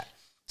like that.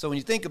 So when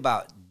you think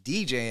about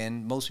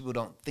DJing, most people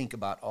don't think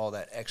about all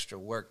that extra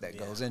work that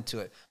goes into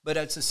it. But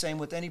it's the same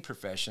with any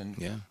profession.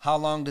 Yeah. How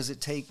long does it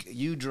take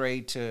you,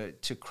 Dre, to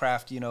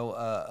craft, you know,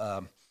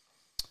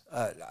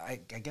 I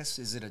guess,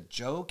 is it a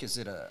joke? Is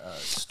it a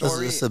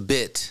story? It's a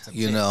bit,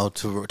 you know,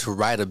 to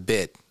write a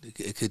bit.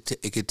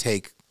 It could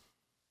take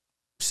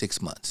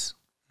 6 months.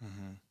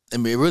 I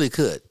mean, it really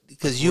could,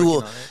 because you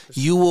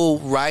will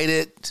write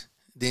it.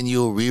 Then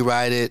you'll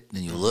rewrite it,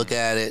 then you'll look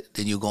at it,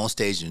 then you'll go on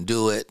stage and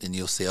do it, and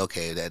you'll say,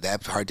 okay,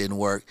 that part didn't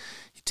work.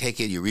 You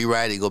take it, you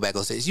rewrite it, you go back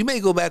on stage. You may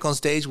go back on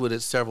stage with it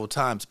several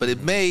times, but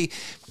it may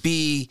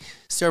be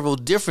several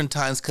different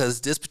times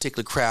because this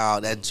particular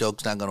crowd, that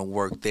joke's not going to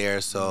work there,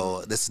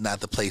 so this is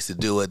not the place to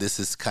do it. This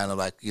is kind of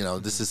like, you know,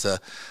 this is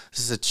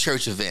a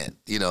church event.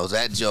 You know,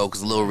 that joke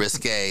is a little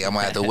risque. I'm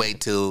going to have to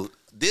wait till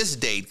this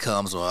date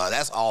comes, or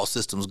that's all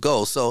systems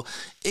go. So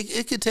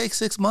it could take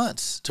 6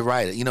 months to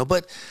write it, you know,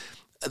 but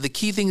the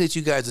key thing that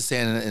you guys are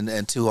saying,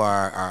 and to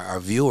our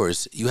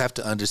viewers, you have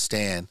to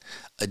understand,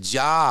 a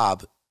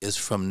job is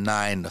from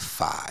 9 to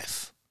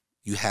 5.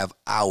 You have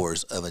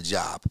hours of a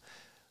job.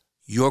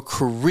 Your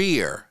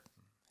career,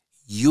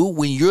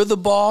 when you're the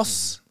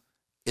boss,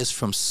 is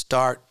from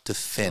start to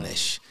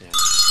finish.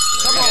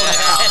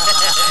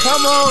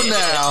 Come on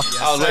now.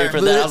 I was waiting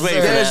for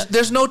that.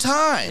 There's no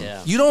time.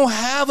 Yeah. You don't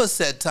have a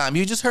set time.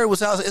 You just heard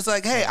what's out. It's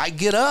like, hey, I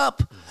get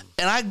up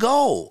and I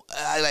go.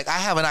 I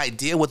have an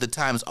idea what the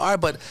times are,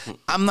 but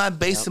I'm not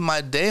basing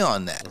my day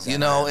on that. Exactly. You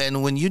know,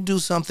 and when you do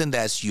something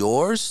that's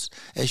yours,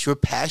 it's your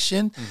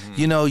passion,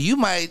 you know, you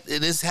might,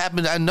 this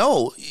happened, I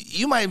know,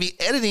 you might be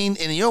editing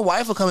and your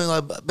wife will come in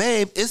like,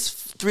 babe, it's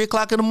 3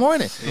 o'clock in the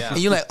morning. Yeah. And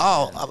you're like,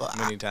 oh,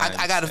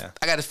 I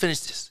gotta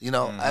finish this. You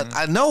know,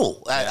 I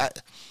know.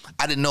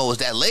 I didn't know it was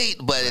that late,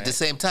 but at the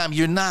same time,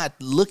 you're not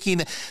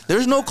looking.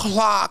 There's no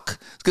clock.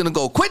 It's gonna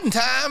go quitting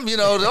time. You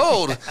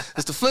know,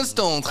 it's the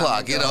Flintstone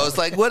clock. You know, it's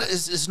like what?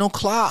 It's no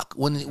clock.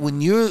 When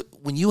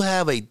you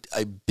have a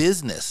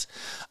business,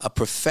 a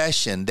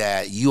profession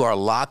that you are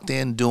locked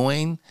in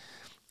doing,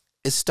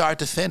 it's start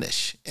to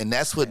finish, and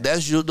those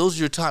are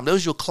your time.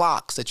 Those are your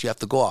clocks that you have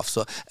to go off.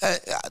 So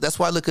that's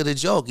why I look at a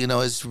joke. You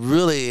know, it's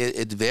really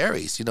it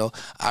varies. You know,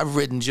 I've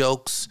written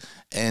jokes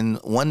in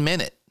 1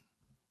 minute.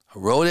 I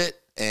wrote it.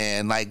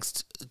 And like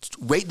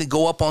waiting to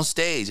go up on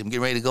stage. I'm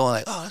getting ready to go and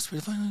like, oh, that's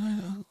pretty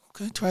funny.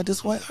 Okay, try it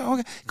this way.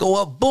 Okay,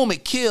 go up, boom,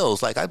 it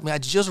kills. Like I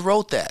just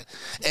wrote that.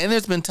 And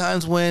there's been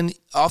times when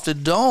off the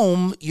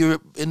dome, you're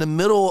in the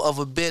middle of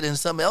a bit and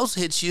something else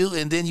hits you,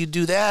 and then you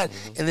do that,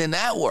 and then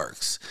that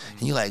works.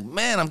 And you're like,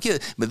 man, I'm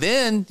kidding. But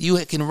then you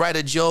can write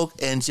a joke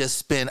and just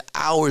spend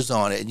hours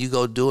on it, and you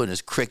go do it, and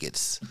it's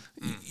crickets.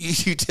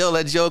 You tell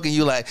that joke, and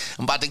you're like,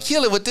 I'm about to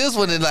kill it with this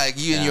one, and like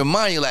you in your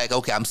mind, you're like,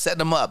 okay, I'm setting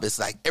them up. It's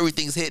like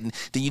everything's hitting.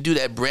 Then you do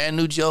that brand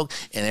new joke,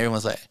 and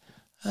everyone's like,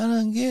 I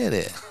don't get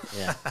it.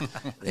 Yeah.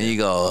 And you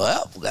go,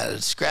 well,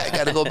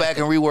 gotta go back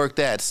and rework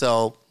that.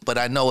 So, but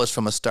I know it's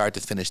from a start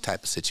to finish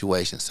type of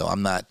situation. So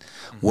I'm not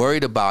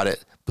worried about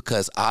it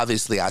because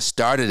obviously I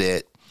started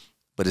it,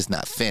 but it's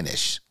not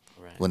finished.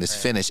 Right. When it's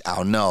finished,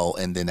 I'll know,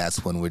 and then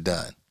that's when we're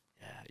done.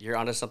 Yeah. You're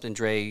onto something,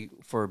 Dre,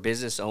 for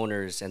business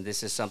owners, and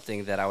this is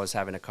something that I was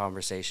having a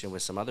conversation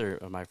with some other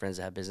of my friends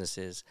that have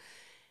businesses.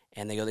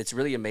 And they go, it's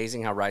really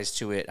amazing how Rise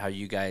to It, how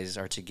you guys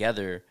are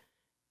together,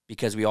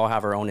 because we all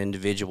have our own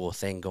individual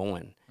thing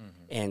going.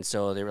 And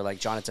so they were like,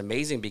 John, it's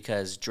amazing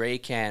because Dre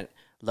can't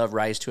love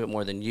Rise to It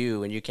more than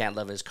you, and you can't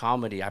love his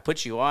comedy. I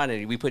put you on,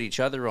 and we put each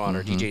other on,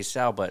 or DJ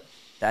Sal, but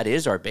that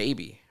is our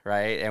baby,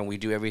 right? And we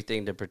do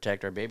everything to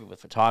protect our baby with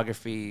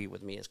photography,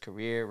 with me as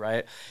career,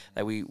 right?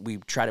 Like we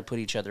try to put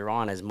each other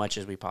on as much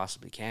as we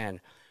possibly can.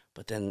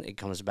 But then it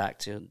comes back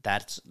to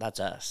that's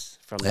us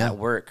from that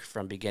work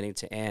from beginning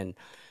to end.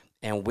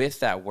 And with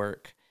that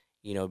work,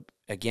 you know,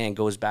 again,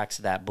 goes back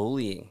to that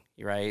bullying,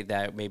 right?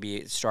 That maybe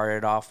it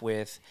started off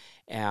with.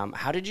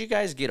 How did you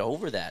guys get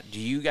over that? Do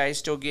you guys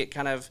still get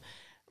kind of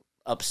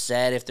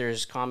upset if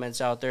there's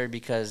comments out there?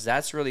 Because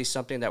that's really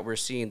something that we're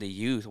seeing the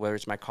youth, whether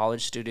it's my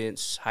college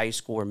students, high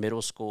school or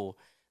middle school,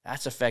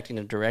 that's affecting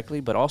them directly,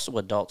 but also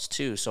adults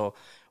too. So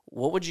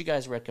what would you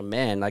guys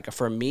recommend? Like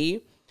for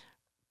me,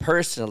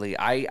 personally,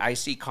 I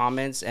see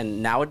comments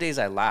and nowadays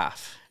I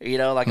laugh, you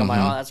know, like I'm like,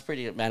 oh, that's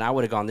pretty, man, I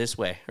would have gone this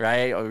way,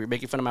 right? Or you're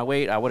making fun of my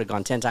weight, I would have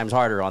gone 10 times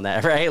harder on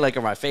that, right? Like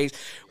on my face,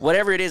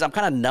 whatever it is, I'm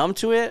kind of numb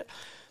to it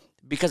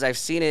because I've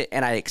seen it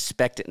and I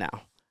expect it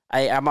now.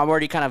 I'm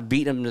already kind of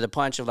beating him to the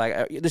punch of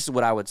like, this is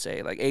what I would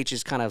say. Like H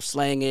is kind of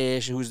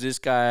slangish. Who's this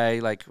guy?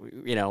 Like,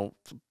 you know,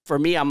 for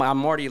me, I'm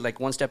already like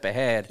one step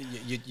ahead.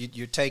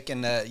 You're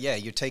taking the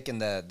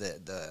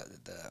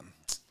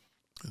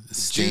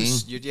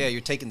juice.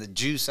 You're taking the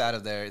juice out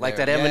of there. Like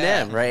that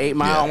Eminem, right? 8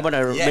 Mile, I'm going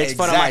to make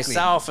fun of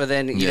myself. And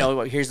then, you know,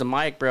 here's the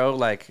mic, bro.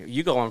 Like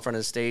you go in front of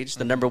the stage.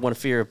 The number one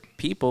fear of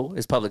people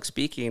is public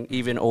speaking,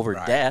 even over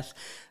death.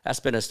 That's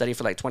been a study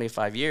for like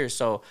 25 years.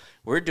 So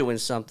we're doing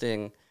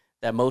something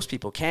that most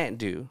people can't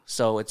do.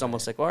 So it's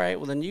almost like, all right,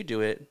 well, then you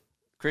do it.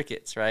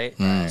 Crickets, right?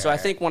 So I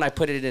think when I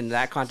put it in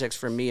that context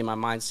for me and my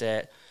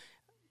mindset,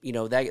 you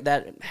know,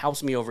 that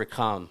helps me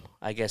overcome,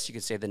 I guess you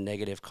could say, the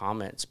negative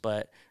comments.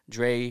 But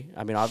Dre,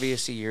 I mean,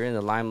 obviously you're in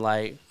the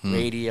limelight,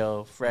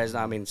 radio, Fresno,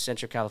 I mean,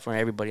 Central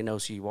California, everybody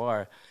knows who you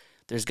are.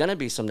 There's going to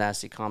be some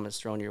nasty comments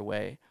thrown your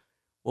way.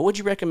 What would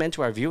you recommend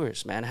to our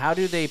viewers, man? How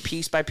do they,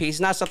 piece by piece,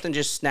 not something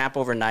just snap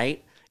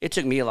overnight. It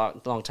took me a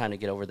long time to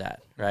get over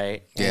that,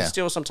 right? And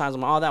still sometimes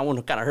I'm like, oh, that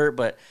one kind of hurt,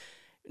 but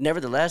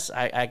nevertheless,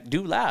 I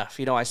do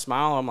laugh. You know, I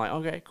smile. I'm like,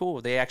 okay, cool.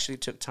 They actually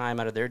took time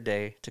out of their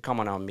day to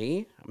comment on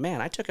me.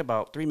 Man, I took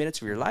about 3 minutes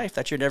of your life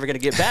that you're never going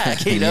to get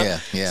back, you know?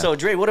 So,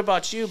 Dre, what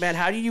about you, man?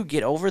 How do you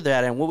get over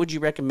that? And what would you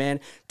recommend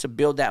to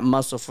build that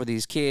muscle for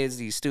these kids,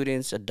 these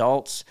students,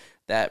 adults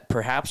that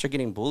perhaps are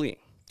getting bullying?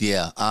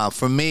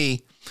 For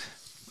me,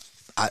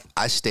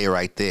 I stay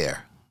right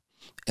there.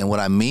 And what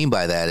I mean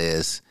by that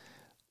is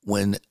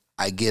when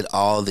I get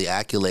all the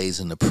accolades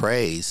and the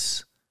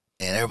praise,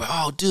 and everybody,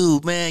 oh,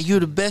 dude, man, you're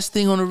the best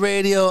thing on the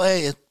radio.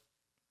 Hey,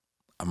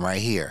 I'm right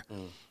here.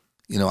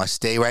 You know, I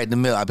stay right in the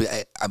middle.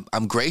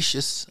 I'm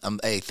gracious.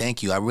 Hey,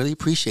 thank you. I really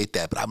appreciate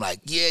that. But I'm like,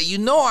 yeah, you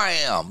know I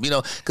am. You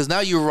know, because now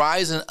you're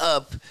rising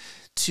up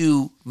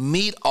to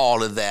meet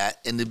all of that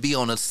and to be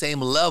on the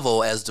same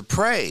level as the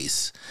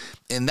praise.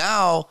 And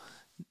now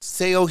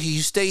say, oh,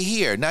 you stay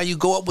here. Now you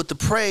go up with the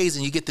praise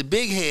and you get the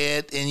big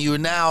head and you're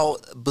now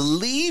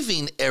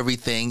believing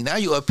everything. Now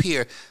you're up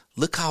here.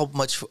 Look how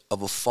much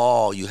of a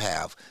fall you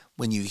have.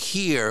 When you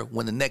hear,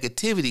 when the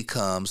negativity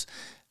comes,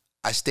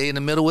 I stay in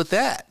the middle with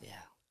that.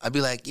 I'd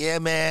be like, yeah,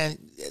 man,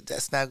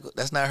 that's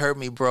not hurt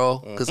me,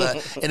 bro.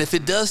 And if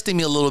it does sting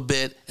me a little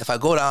bit, if I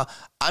go down,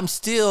 I'm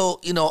still,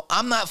 you know,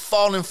 I'm not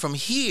falling from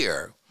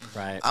here.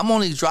 Right. I'm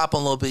only dropping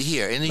a little bit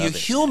here. And you're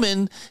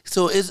human,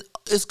 so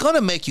it's going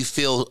to make you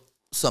feel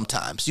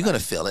sometimes. You're going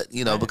to feel it,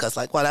 you know, because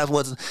like, well, that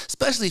wasn't,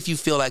 especially if you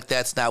feel like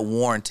that's not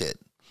warranted.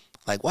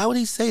 Like, why would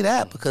he say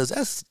that? Because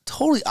that's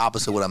totally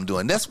opposite what I'm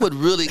doing. That's what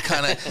really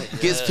kind of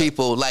gets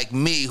people like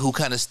me who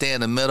kind of stay in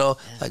the middle.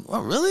 Like,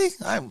 well, really?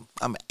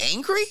 I'm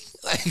angry?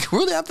 Like,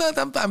 really? I'm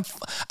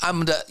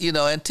the, you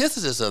know,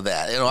 antithesis of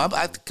that. You know,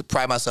 I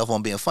pride myself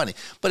on being funny.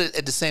 But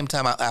at the same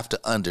time, I have to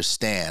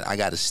understand I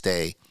got to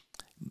stay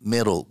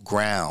middle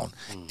ground.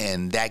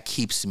 And that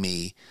keeps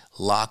me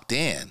locked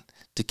in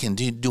to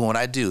continue doing what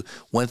I do.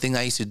 One thing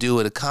I used to do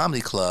at a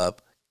comedy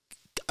club,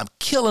 I'm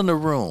killing the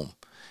room.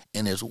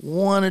 And there's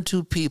one or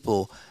two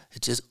people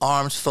that just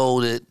arms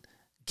folded,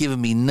 giving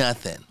me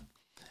nothing.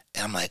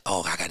 And I'm like,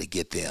 oh, I got to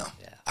get them.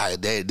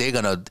 They're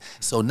going to.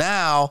 So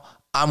now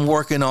I'm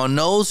working on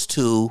those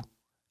two,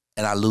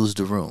 and I lose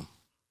the room.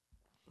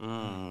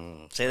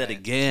 Say that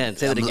again.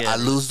 Say that again. I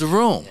lose the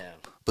room.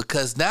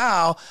 Because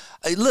now,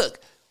 hey, look,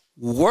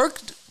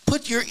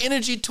 put your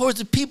energy towards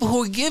the people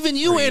who are giving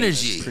you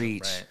energy.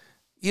 Preach. Right.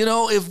 You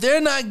know, if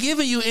they're not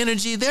giving you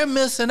energy, they're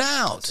missing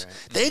out.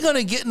 They're going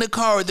to get in the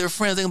car with their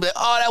friends. They're going to be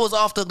like, oh, that was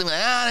off the,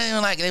 I didn't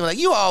even like it. They're like,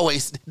 you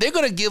always, they're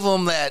going to give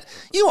them that,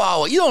 you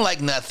don't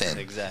like nothing.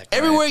 Exactly.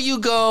 Everywhere you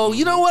go,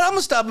 you know what, I'm going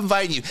to stop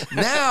inviting you.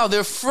 Now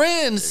their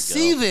friends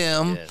see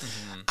them.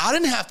 I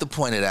didn't have to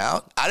point it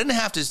out. I didn't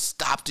have to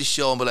stop the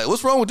show and be like,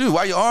 what's wrong with you?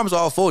 Why are your arms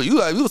all folded? You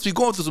must be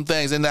going through some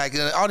things. And like,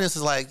 the audience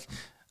is like,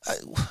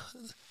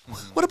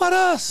 what about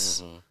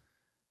us?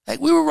 Like,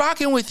 we were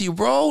rocking with you,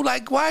 bro.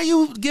 Like, why are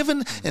you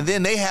giving? And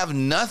then they have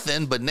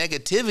nothing but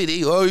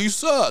negativity. Oh, you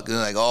suck. And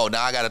like, oh,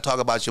 now I got to talk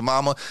about your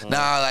mama.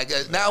 Now, like,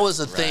 now it's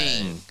a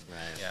thing.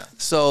 Yeah.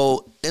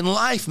 So in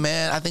life,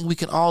 man, I think we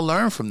can all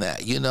learn from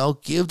that. You know,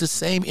 give the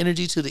same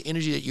energy to the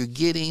energy that you're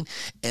getting,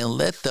 and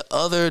let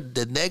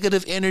the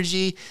negative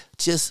energy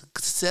just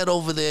sit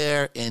over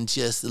there and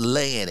just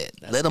lay in it.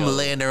 Let them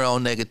lay in their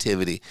own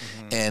negativity,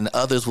 and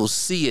others will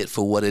see it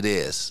for what it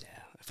is.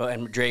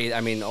 And Dre,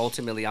 I mean,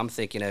 ultimately, I'm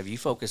thinking of you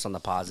focus on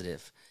the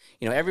positive.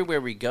 You know, everywhere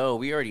we go,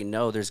 we already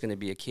know there's going to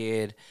be a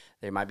kid.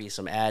 There might be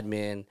some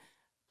admin,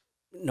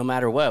 no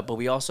matter what. But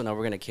we also know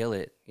we're going to kill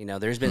it. You know,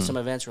 there's been some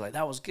events where like,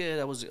 that was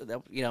good.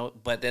 You know,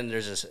 but then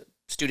there's a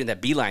student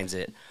that beelines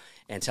it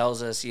and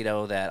tells us, you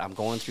know, that I'm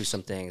going through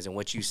some things and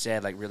what you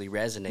said like really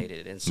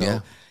resonated. And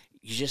so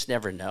you just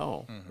never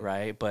know,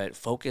 right? But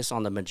focus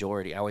on the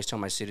majority. I always tell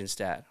my students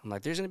that. I'm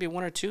like, there's going to be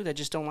one or two that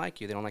just don't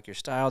like you. They don't like your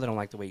style. They don't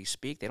like the way you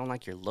speak. They don't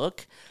like your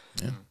look.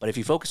 But if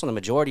you focus on the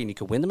majority and you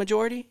can win the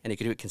majority and you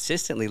can do it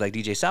consistently, like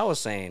DJ Sal was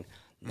saying,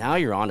 now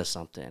you're onto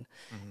something.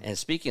 And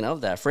speaking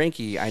of that,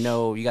 Frankie, I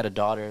know you got a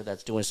daughter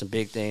that's doing some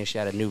big things. She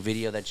had a new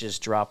video that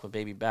just dropped with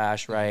Baby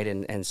Bash, right?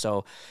 And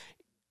so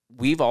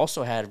we've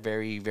also had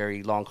very,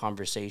 very long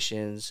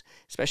conversations,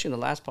 especially in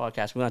the last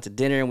podcast. We went out to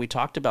dinner and we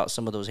talked about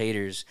some of those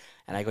haters.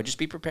 And I go, just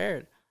be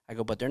prepared. I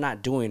go, but they're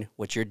not doing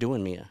what you're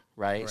doing, Mia,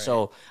 right?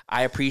 So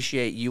I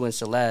appreciate you and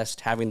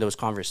Celeste having those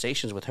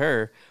conversations with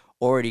her,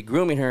 already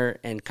grooming her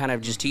and kind of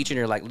just teaching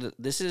her, like,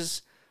 this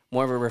is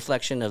more of a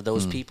reflection of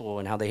those people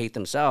and how they hate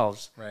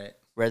themselves,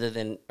 rather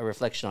than a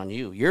reflection on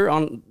you. You're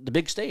on the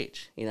big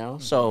stage, you know?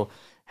 So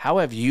how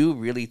have you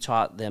really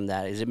taught them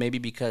that? Is it maybe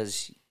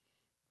because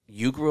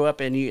you grew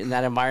up in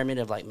that environment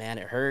of like, man,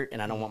 it hurt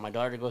and I don't want my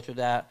daughter to go through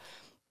that?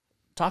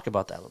 Talk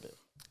about that a little bit.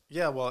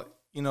 Yeah, well,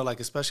 you know, like,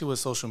 especially with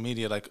social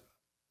media, like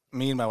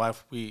me and my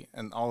wife,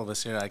 and all of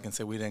us here, I can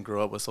say we didn't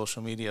grow up with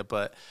social media,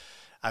 but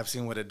I've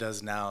seen what it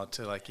does now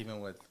to, like, even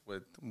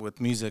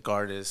with music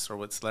artists or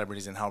with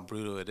celebrities and how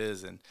brutal it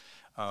is. And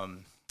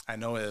I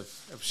know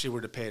if she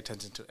were to pay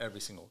attention to every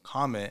single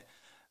comment,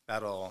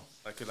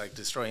 could like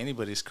destroy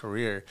anybody's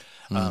career.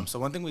 So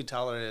one thing we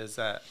tell her is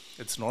that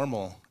it's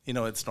normal. You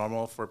know, it's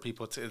normal for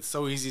people it's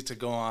so easy to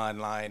go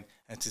online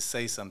and to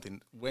say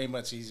something, way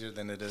much easier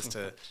than it is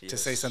to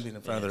say something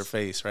in front of their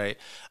face, right?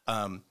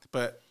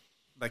 But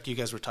like you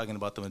guys were talking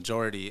about the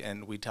majority,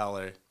 and we tell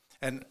her,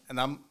 and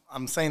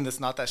I'm saying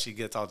this not that she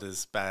gets all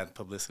this bad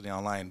publicity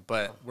online,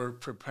 but we're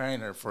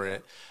preparing her for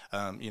it.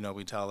 You know,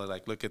 we tell her,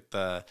 like, look at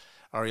the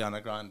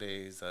Ariana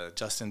Grande's,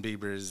 Justin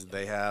Bieber's,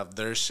 they have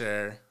their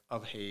share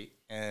of hate,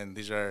 and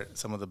these are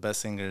some of the best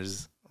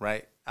singers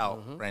right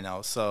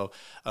now. So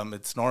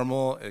it's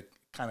normal. It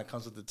kind of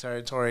comes with the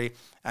territory,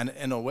 and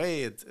in a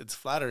way, it's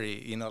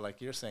flattery. You know,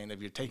 like you're saying, if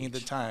you're taking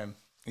the time,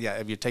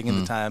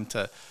 the time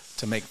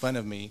to make fun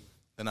of me,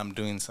 then I'm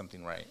doing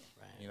something right.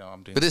 You know,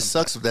 I'm doing. But it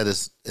sucks that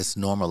it's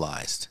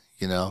normalized.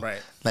 You know,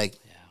 right? Like.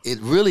 It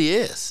really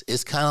is.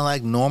 It's kind of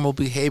like normal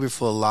behavior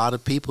for a lot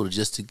of people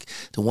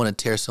to want to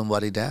tear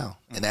somebody down.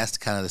 And that's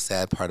kind of the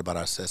sad part about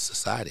our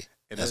society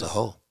as a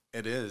whole.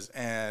 It is.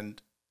 And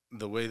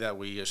the way that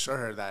we assure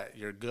her that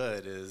you're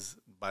good is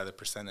by the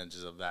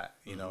percentages of that.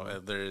 You know,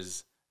 if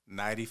there's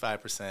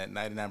 95%,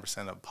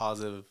 99% of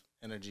positive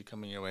energy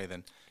coming your way,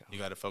 then you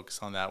got to focus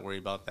on that, worry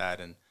about that.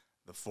 And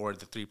the 4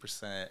 to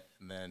 3%,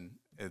 and then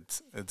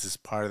it's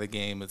just part of the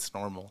game. It's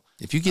normal.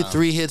 If you get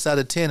 3 hits out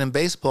of 10 in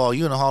baseball,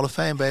 you're in the Hall of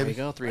Fame, baby.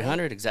 There you go,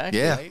 300, exactly.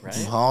 Yeah,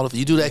 right?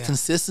 You do that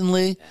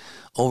consistently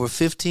over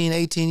 15,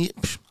 18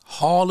 years,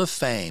 Hall of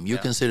Fame. You're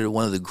considered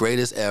one of the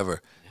greatest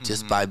ever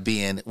just by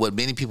being what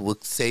many people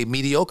would say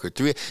mediocre.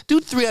 Do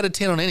 3 out of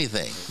 10 on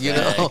anything, you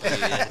know?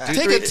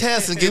 Take a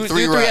test and get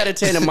 3 right. 3 out of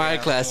 10 in my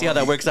class. See how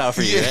that works out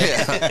for you.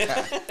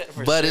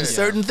 But in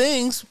certain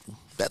things,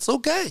 that's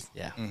okay.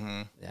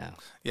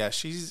 Yeah,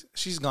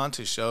 she's gone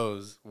to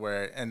shows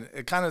where, and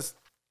it kind of,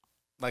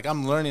 like,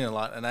 I'm learning a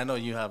lot, and I know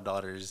you have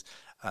daughters,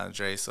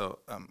 Dre, so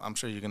I'm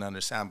sure you can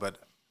understand, but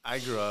I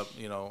grew up,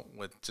 you know,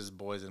 with just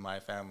boys in my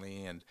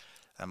family, and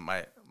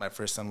my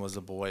first son was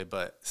a boy,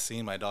 but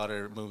seeing my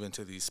daughter move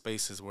into these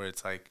spaces where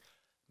it's like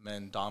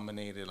men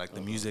dominated, like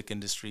the music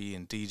industry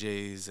and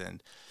DJs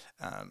and,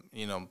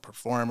 you know,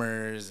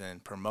 performers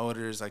and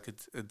promoters, like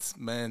it's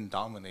men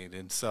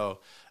dominated. So,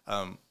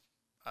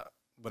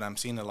 what I'm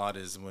seeing a lot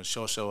is when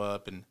she'll show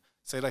up and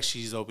say, like,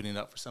 she's opening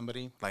up for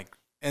somebody, like,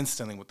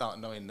 instantly, without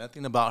knowing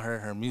nothing about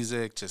her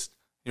music, just,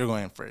 you're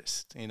going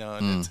first, you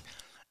know?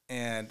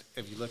 And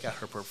if you look at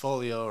her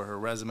portfolio or her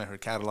resume, her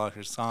catalog,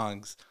 her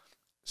songs,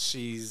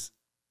 she's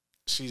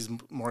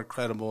more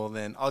credible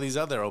than all these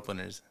other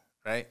openers,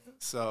 right?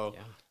 So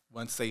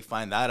once they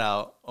find that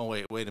out, oh,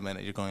 wait a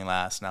minute, you're going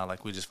last now.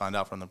 Like, we just found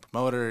out from the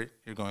promoter,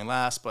 you're going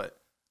last, but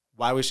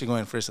why was she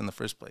going first in the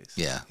first place?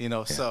 Yeah. You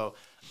know, so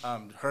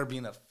her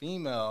being a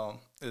female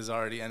is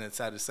already, and it's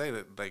sad to say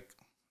that, like,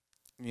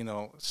 you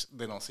know,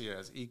 they don't see her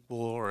as equal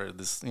or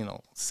this, you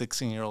know,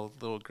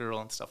 16-year-old little girl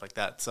and stuff like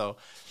that. So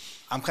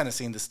I'm kind of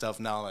seeing this stuff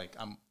now, like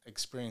I'm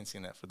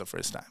experiencing it for the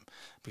first time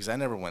because I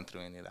never went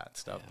through any of that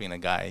stuff being a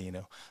guy, you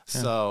know.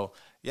 So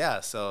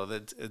so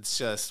that it's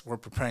just we're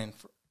preparing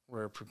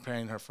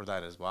her for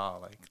that as well.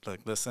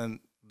 Like listen,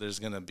 there's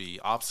gonna be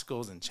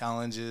obstacles and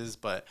challenges,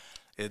 but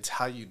it's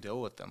how you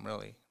deal with them,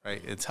 really,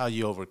 right? It's how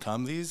you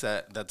overcome these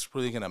that's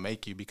really gonna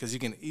make you, because you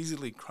can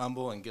easily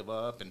crumble and give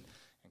up and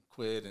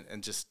quit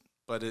and just,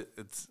 but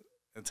it's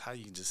how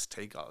you just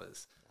take all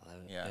this.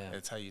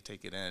 It's how you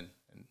take it in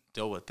and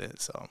deal with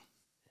it. So,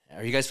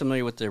 are you guys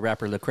familiar with the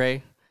rapper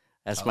Lecrae?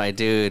 That's my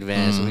dude,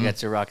 man. So we got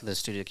to rock in the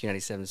studio,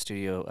 Q97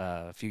 studio,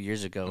 a few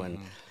years ago, and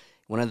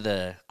one of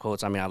the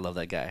quotes. I mean, I love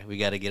that guy. We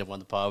got to get him on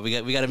the pod. We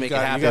got to make it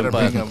happen. You got to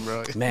bring him,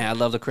 bro. Man, I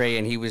love Lecrae,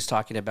 and he was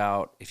talking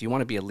about if you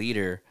want to be a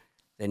leader,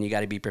 then you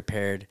got to be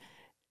prepared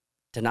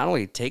to not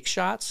only take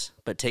shots,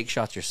 but take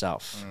shots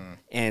yourself.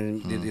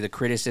 And the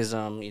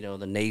criticism, you know,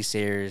 the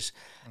naysayers.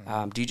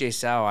 DJ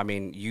Sal, I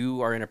mean,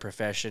 you are in a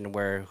profession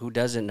where who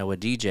doesn't know a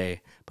DJ,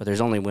 but there's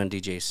only one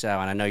DJ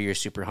Sal. And I know you're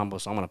super humble,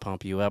 so I'm going to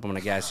pump you up. I'm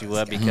going to gas you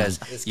up because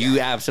you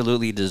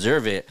absolutely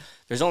deserve it.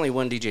 There's only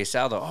one DJ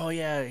Sal, though. Oh,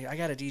 yeah, I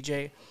got a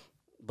DJ.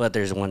 But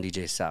there's one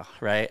DJ Sal,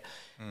 right?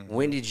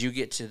 When did you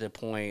get to the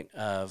point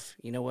of,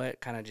 you know what,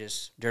 kind of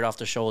just dirt off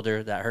the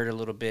shoulder, that hurt a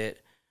little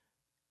bit,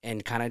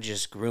 and kind of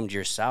just groomed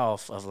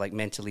yourself of like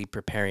mentally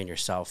preparing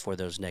yourself for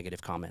those negative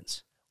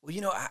comments? Well,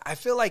 you know, I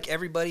feel like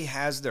everybody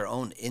has their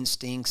own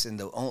instincts and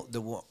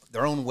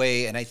their own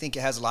way, and I think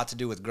it has a lot to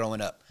do with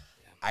growing up.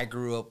 I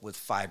grew up with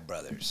 5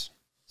 brothers,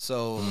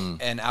 so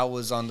and I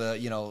was on the,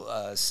 you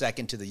know,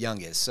 second to the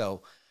youngest,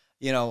 so,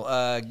 you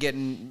know,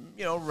 getting,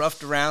 you know,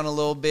 roughed around a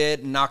little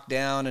bit and knocked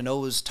down, and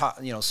always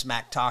you know,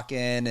 smack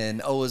talking,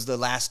 and always the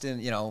last in,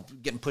 you know,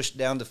 getting pushed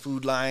down the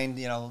food line,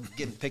 you know,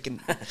 getting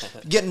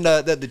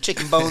the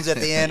chicken bones at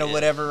the end or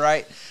whatever,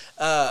 right?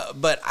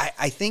 But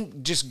I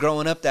think just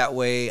growing up that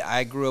way,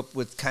 I grew up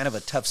with kind of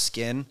a tough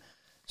skin.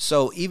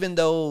 So even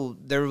though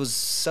there was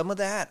some of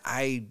that,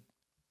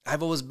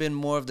 I've always been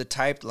more of the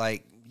type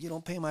like, you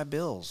don't pay my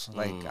bills.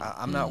 Like,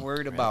 I'm not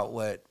worried about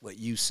what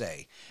you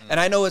say. And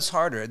I know it's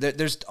harder.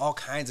 There's all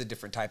kinds of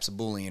different types of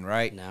bullying,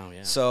 right?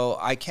 So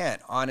I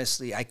can't,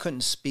 honestly, I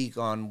couldn't speak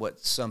on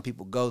what some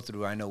people go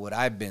through. I know what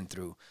I've been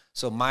through.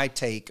 So my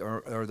take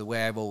or the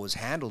way I've always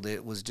handled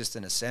it was just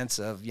in a sense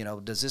of, you know,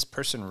 does this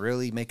person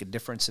really make a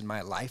difference in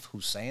my life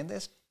who's saying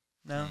this?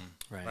 No.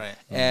 Right.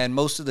 And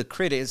most of the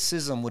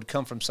criticism would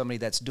come from somebody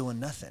that's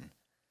doing nothing.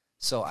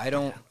 So I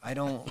don't,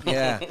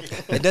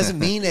 it doesn't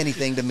mean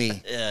anything to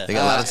me. They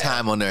got a lot of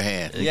time on their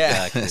hand.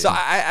 Yeah. Exactly. So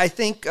I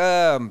think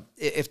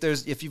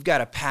if you've got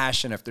a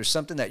passion, if there's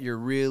something that you're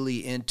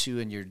really into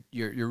and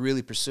you're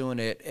really pursuing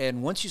it,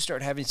 and once you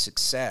start having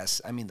success,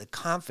 I mean, the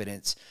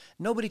confidence,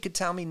 nobody could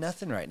tell me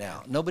nothing right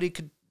now.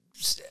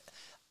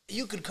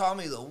 You could call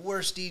me the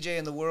worst DJ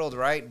in the world,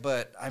 right?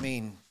 But I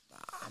mean,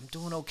 I'm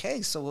doing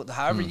okay. So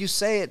however you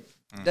say it,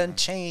 doesn't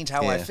change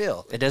how I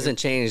feel. It doesn't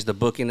change the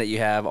booking that you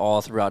have all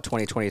throughout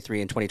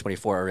 2023 and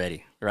 2024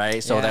 already,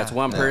 right? So that's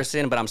one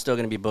person, but I'm still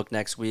going to be booked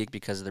next week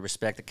because of the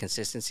respect, the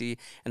consistency,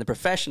 and the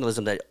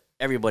professionalism that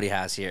everybody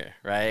has here,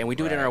 right? And we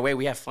do it in our way.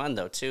 We have fun,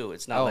 though, too.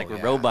 It's not like we're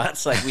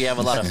robots. Like, we have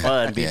a lot of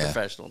fun being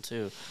professional,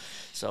 too.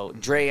 So,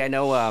 Dre, I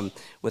know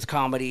with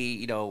comedy,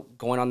 you know,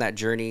 going on that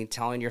journey,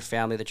 telling your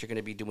family that you're going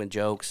to be doing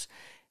jokes,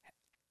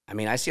 I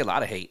mean, I see a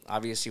lot of hate,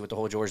 obviously, with the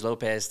whole George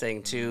Lopez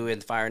thing, too,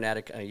 and firing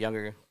at a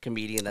younger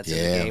comedian that's in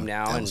the game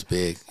now. That was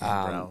big.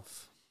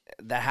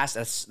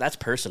 That's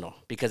personal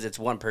because it's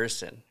one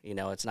person. You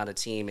know, it's not a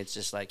team. It's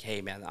just like, hey,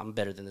 man, I'm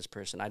better than this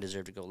person. I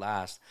deserve to go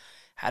last.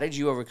 How did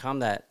you overcome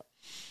that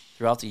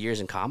throughout the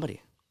years in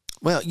comedy?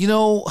 Well, you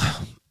know,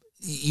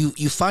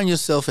 you find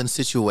yourself in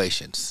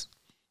situations,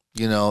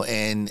 you know,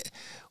 and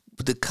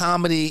the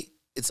comedy,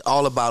 it's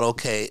all about,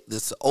 okay,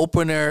 this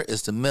opener,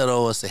 it's the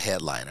middle, it's the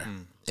headliner.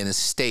 And it's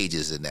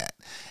stages in that.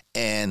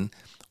 And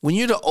when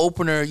you're the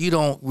opener, you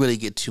don't really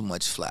get too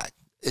much flack.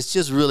 It's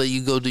just really,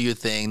 you go do your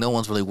thing. No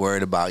one's really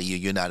worried about you.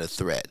 You're not a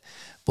threat.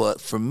 But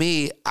for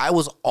me, I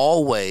was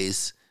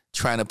always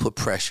trying to put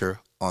pressure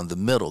on the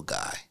middle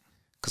guy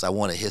because I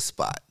wanted his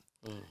spot.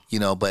 You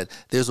know, but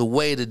there's a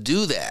way to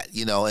do that,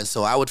 you know, and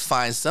so I would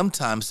find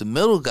sometimes the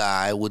middle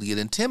guy would get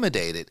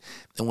intimidated.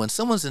 And when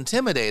someone's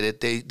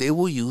intimidated, they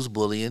will use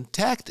bullying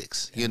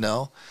tactics, you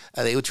know.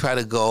 They would try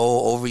to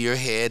go over your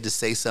head to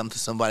say something to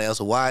somebody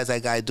else. Why is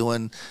that guy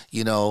doing,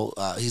 you know,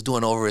 he's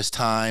doing over his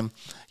time.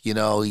 You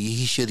know,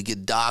 he should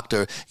get docked,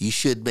 or you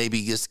should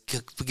maybe just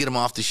get him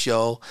off the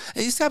show.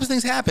 And these types of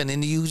things happen,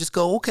 and you just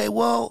go, okay,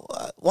 well,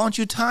 why don't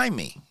you time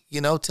me? You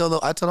know, I tell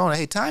the owner,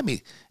 hey, time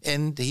me.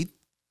 And he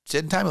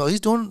said time ago,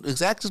 he's doing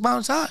exact amount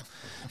of time.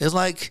 It's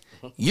like,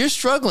 you're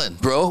struggling,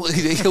 bro.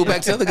 They go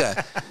back to the other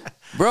guy.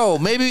 Bro,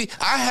 maybe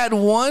I had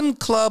one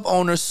club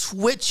owner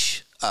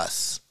switch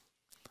us.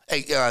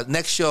 Hey,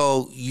 next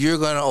show, you're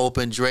going to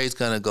open, Dre's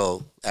going to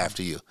go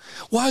after you.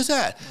 Why is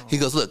that? He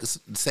goes, look, it's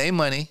the same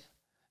money.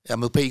 I'm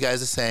going to pay you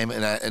guys the same.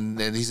 And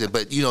then he said,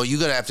 but, you know, you're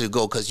going to have to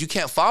go because you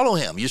can't follow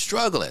him. You're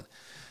struggling.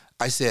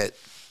 I said,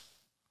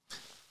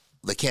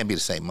 they can't be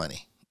the same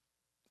money.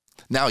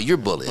 Now you're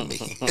bullying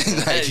me.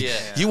 Like, Yeah,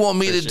 you want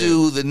me for to sure.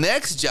 do the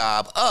next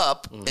job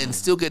up and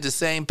still get the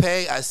same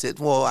pay? I said,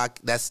 well,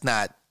 that's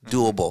not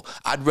doable.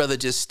 I'd rather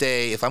just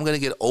stay. If I'm going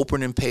to get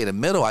open and pay the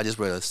middle, I just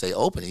rather stay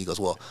open. And he goes,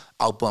 well,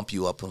 I'll bump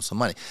you up on some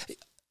money.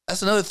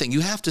 That's another thing.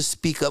 You have to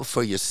speak up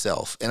for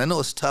yourself. And I know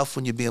it's tough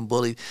when you're being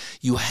bullied.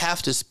 You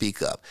have to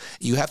speak up.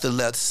 You have to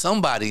let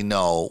somebody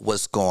know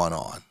what's going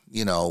on,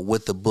 you know,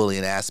 with the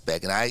bullying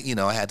aspect. And I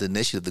had the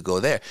initiative to go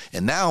there.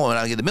 And now when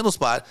I get the middle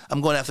spot,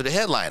 I'm going after the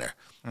headliner.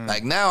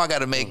 Like now I got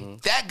to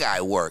make that guy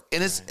work.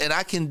 And and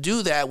I can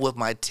do that with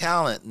my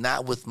talent,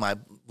 not with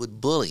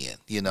bullying,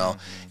 you know.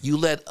 You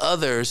let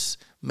others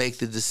make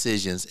the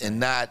decisions and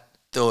not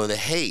throw the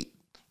hate,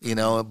 you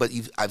know. But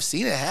I've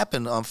seen it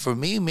happen for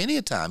me many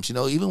a times, you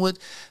know, even with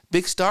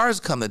big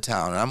stars come to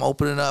town and I'm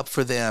opening up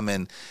for them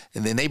and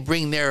then they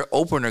bring their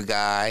opener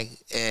guy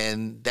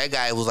and that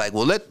guy was like,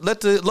 well, let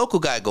the local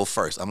guy go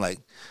first. I'm like,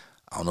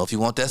 I don't know if you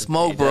want that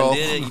smoke, bro.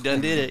 You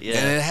done did it, yeah.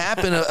 And it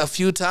happened a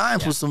few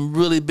times with some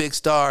really big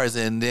stars.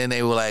 And then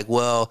they were like,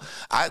 well,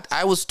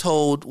 I was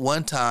told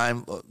one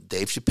time,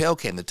 Dave Chappelle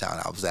came to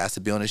town. I was asked to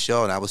be on the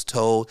show, and I was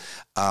told,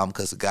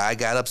 because the guy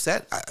got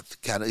upset,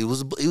 he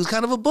was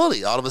kind of a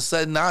bully. All of a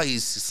sudden now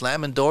he's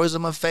slamming doors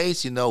in my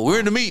face. You know, we're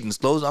in the meetings.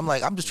 I'm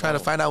like, I'm just trying to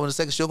find out when the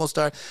second show going to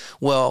start.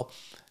 Well,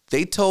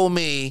 they told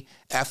me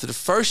after the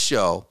first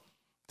show,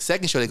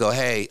 second show, they go,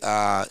 hey,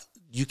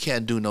 you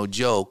can't do no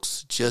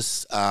jokes.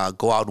 Just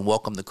go out and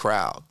welcome the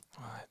crowd.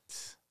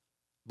 What?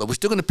 But we're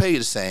still going to pay you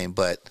the same.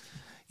 But,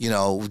 you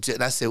know,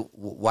 and I said,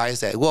 why is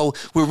that? Well,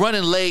 we're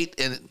running late.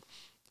 And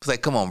it's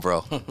like, come on,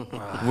 bro.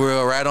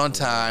 We're right on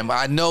time.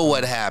 I know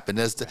what happened.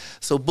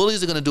 So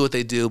bullies are going to do what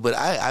they do. But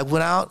I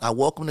went out. I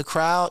welcomed the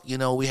crowd. You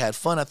know, we had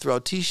fun. I threw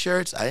out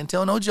T-shirts. I didn't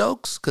tell no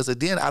jokes because,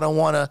 again, I don't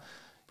want to.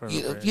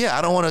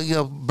 I don't want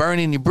to burn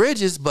any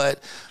bridges,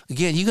 but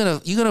again, you're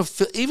gonna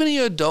feel, even in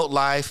your adult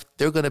life,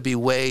 there are gonna be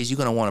ways you're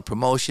gonna want a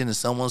promotion, and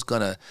someone's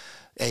gonna,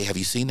 hey, have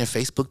you seen their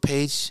Facebook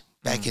page?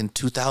 Back in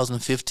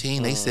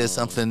 2015, they said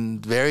something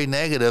very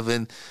negative,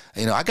 and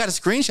you know I got a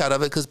screenshot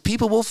of it because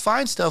people will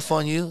find stuff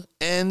on you,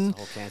 and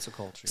whole cancel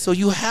culture. So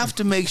you have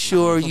to make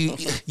sure you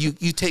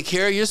take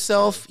care of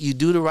yourself, you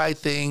do the right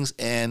things,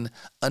 and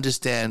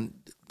understand.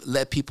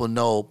 Let people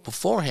know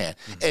beforehand.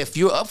 If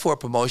you're up for a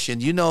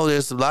promotion, you know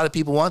there's a lot of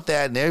people want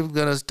that, and they're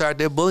gonna start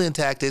their bullying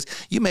tactics.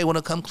 You may want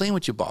to come clean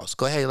with your boss.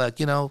 Go, hey,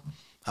 like, you know,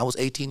 I was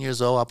 18 years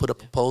old. I put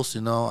up a post,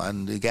 you know,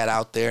 and it got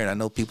out there, and I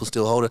know people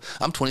still hold it.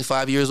 I'm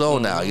 25 years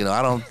old now. You know,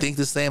 I don't think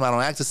the same. I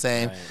don't act the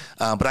same.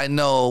 Right. But I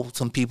know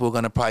some people are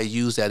gonna probably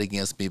use that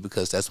against me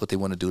because that's what they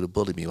want to do to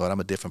bully me. Well, I'm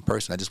a different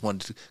person. I just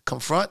wanted to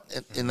confront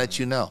and let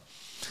you know.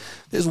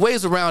 There's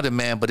ways around it,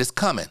 man, but it's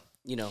coming.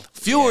 You know,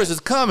 viewers is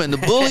coming. The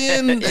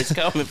bullying it's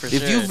coming for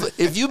sure.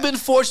 If you've been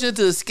fortunate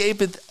to escape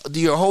it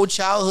your whole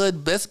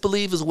childhood, best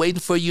believe it's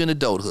waiting for you in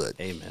adulthood.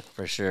 Amen,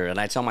 for sure. And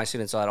I tell my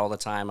students that all the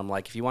time. I'm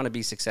like, if you want to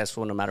be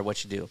successful, no matter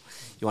what you do,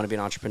 you want to be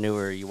an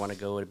entrepreneur, you want to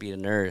go to be a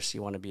nurse,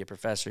 you want to be a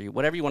professor,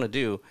 whatever you want to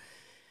do,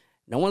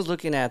 no one's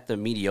looking at the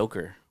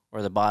mediocre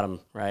or the bottom,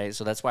 right?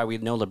 So that's why we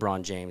know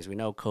LeBron James, we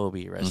know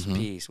Kobe, rest in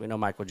peace, we know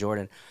Michael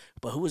Jordan.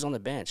 But who was on the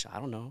bench? I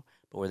don't know.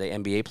 But were they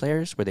NBA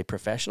players? Were they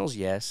professionals?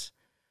 Yes.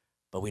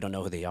 But we don't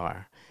know who they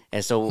are.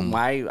 And so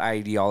my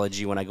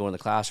ideology when I go in the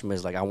classroom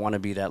is like, I want to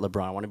be that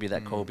LeBron. I want to be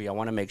that Kobe. I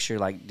want to make sure,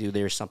 like, dude,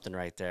 there's something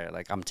right there.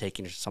 Like, I'm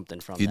taking something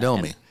from that. You know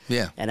me.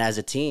 Yeah. And as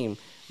a team,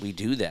 we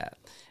do that.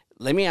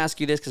 Let me ask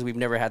you this, because we've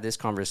never had this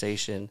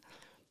conversation.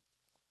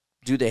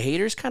 Do the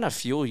haters kind of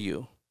fuel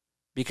you?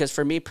 Because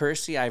for me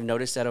personally, I've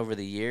noticed that over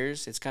the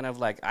years, it's kind of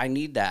like, I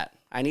need that.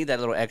 I need that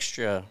little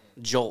extra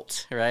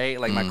jolt,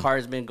 right? Like my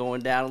car's been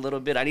going down a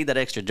little bit. I need that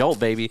extra jolt,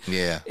 baby.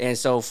 Yeah. And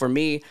so for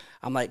me,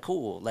 I'm like,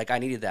 cool. Like I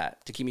needed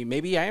that to keep me,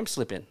 maybe I am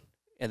slipping.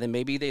 And then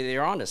maybe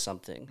they're onto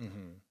something.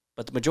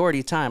 But the majority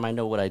of the time, I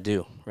know what I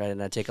do, right?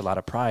 And I take a lot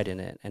of pride in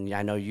it. And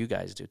I know you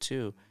guys do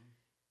too.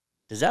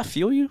 Does that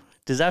fuel you?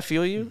 Does that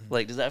feel you?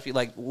 Like, does that feel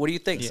like, what do you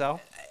think, Sal?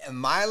 In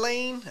my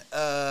lane,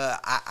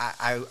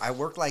 I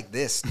work like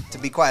this, to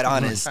be quite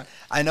honest.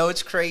 I know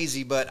it's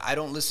crazy, but I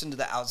don't listen to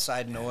the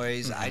outside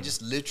noise. I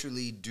just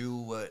literally do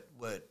what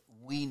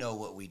we know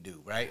what we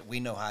do, right? We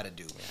know how to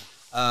do.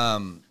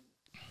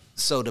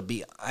 So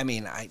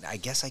I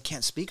guess I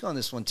can't speak on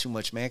this one too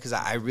much, man, because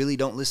I really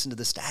don't listen to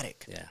the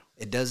static. Yeah.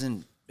 It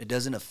doesn't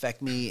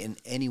affect me in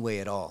any way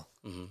at all,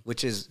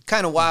 which is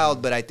kind of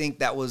wild, but I think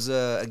that was,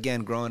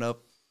 again, growing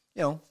up,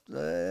 you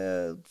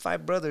know,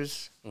 5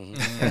 brothers.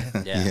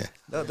 Yeah.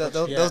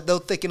 They'll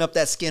thicken up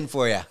that skin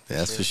for you.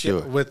 That's for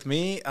sure. With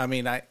me, I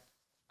mean, I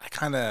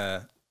kind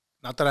of,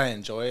 not that I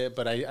enjoy it,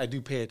 but I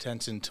do pay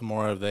attention to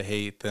more of the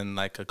hate than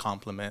like a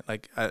compliment.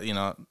 Like, you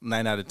know,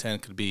 9 out of 10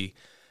 could be,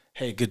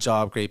 hey, good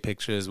job, great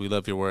pictures, we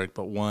love your work.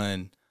 But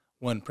one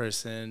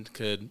person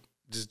could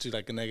just do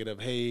like a negative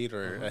hate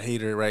or a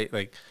hater, right?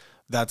 Like,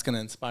 that's going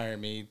to inspire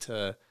me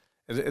to,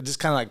 it just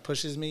kind of like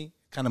pushes me.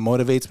 Kind of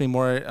motivates me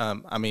more.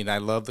 I mean, I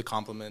love the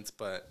compliments,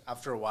 but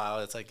after a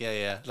while, it's like,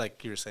 yeah,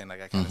 like you were saying,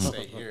 like I kind of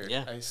stay here.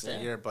 I stay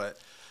here, but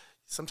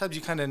sometimes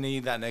you kind of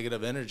need that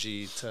negative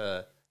energy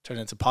to turn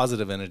into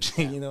positive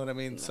energy. You know what I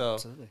mean? So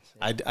absolutely.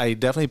 I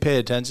definitely pay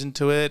attention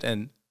to it,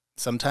 and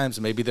sometimes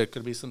maybe there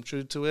could be some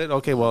truth to it.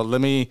 Okay, well,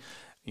 let me,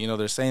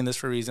 they're saying this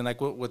for a reason. Like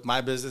with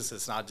my business,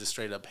 it's not just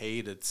straight up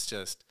hate. It's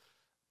just,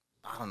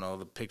 I don't know,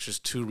 the picture's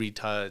too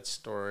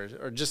retouched or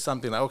just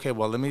something like, okay,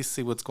 well, let me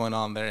see what's going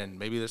on there, and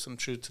maybe there's some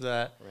truth to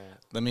that. Right.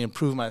 Let me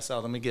improve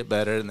myself. Let me get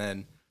better, and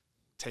then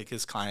take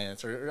his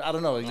clients, or I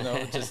don't know,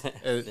 it just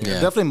it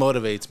definitely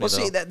motivates me. Well,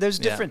 see, there's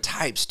different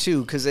types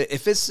too, because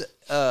if it's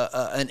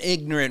an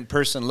ignorant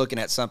person looking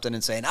at something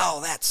and saying, "Oh,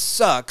 that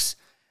sucks,"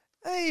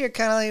 you're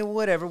kind of like,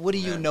 whatever. What do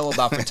you know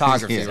about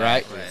photography,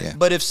 right? Yeah.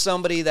 But if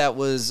somebody that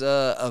was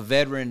a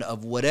veteran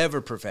of whatever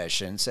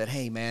profession said,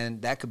 "Hey,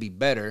 man, that could be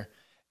better,"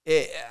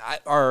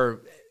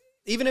 or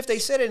even if they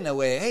said it in a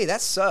way, "Hey, that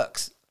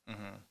sucks."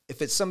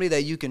 If it's somebody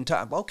that you can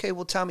talk, okay,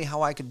 well, tell me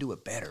how I could do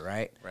it better,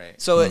 right?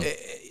 Right. So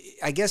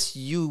I guess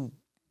you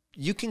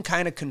can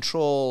kind of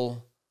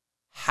control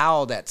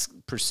how that's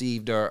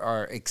perceived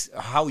or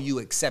how you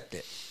accept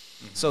it.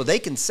 So they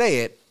can say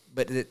it,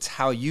 but it's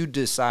how you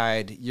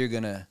decide you're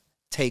gonna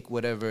take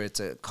whatever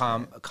it's a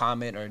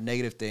comment or a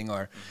negative thing,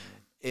 or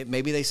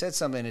maybe they said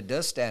something and it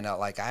does stand out.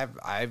 Like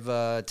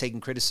I've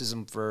taken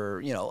criticism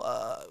for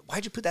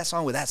why'd you put that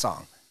song with that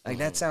song? Like,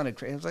 that sounded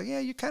crazy. I was like, yeah,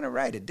 you're kind of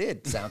right. It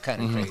did sound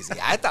kind of crazy.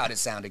 I thought it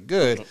sounded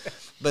good.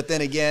 But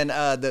then again,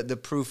 the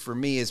proof for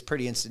me is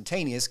pretty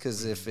instantaneous,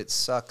 because if it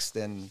sucks,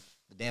 then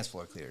the dance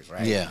floor clears,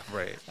 right? Yeah.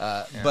 Right.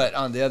 But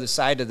on the other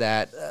side of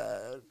that,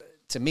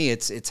 to me,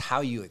 it's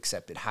how you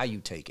accept it, how you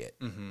take it.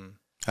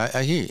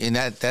 I hear you. And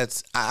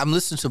that's I'm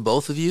listening to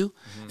both of you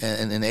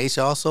and H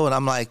also, and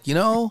I'm like,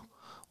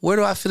 where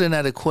do I fit in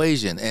that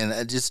equation?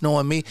 And just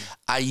knowing me,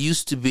 I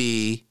used to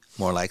be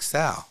more like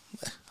Sal.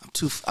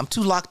 I'm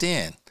too locked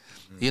in.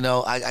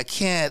 I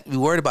can't be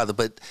worried about it.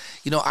 But,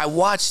 I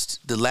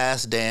watched The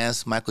Last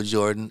Dance, Michael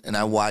Jordan, and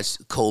I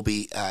watched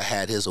Kobe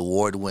had his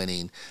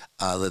award-winning,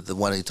 the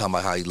one he talking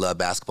about how he loved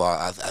basketball.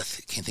 I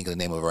can't think of the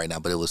name of it right now,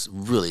 but it was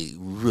really,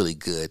 really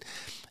good.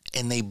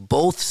 And they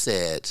both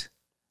said,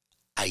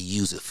 I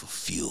use it for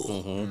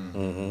fuel.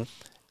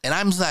 And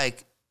I'm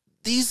like,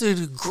 these are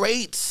the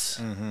greats.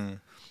 And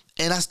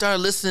I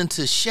started listening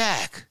to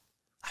Shaq.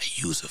 I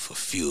use it for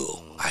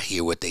fuel. I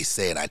hear what they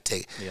say and I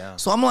take. Yeah.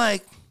 So I'm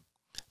like,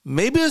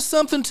 maybe there's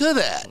something to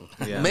that.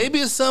 Yeah. Maybe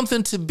it's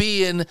something to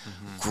being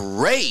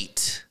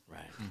great. Right.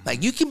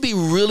 Like, you can be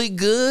really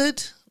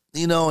good,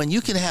 and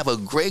you can have a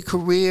great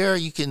career.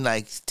 You can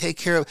take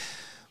care of.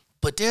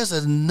 But there's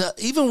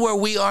even where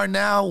we are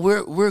now,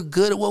 we're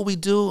good at what we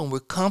do and we're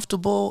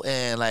comfortable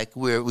and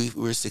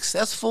we're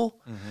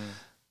successful.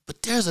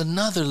 But there's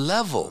another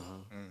level.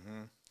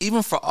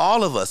 Even for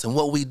all of us and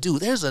what we do,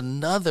 there's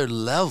another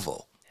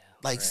level.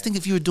 Think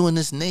if you were doing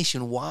this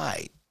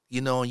nationwide,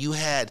 you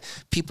had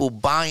people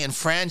buying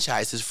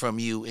franchises from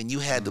you and you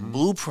had the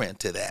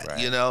blueprint to that,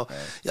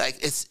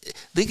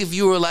 think if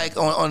you were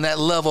on that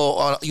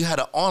level, you had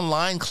an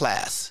online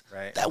class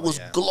that was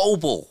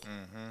global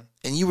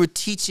and you were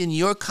teaching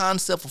your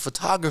concept of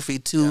photography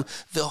to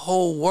the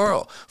whole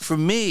world. For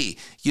me,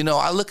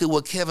 I look at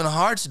what Kevin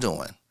Hart's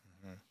doing.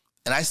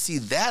 And I see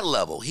that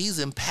level.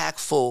 He's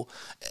impactful.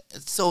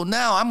 So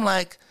now I'm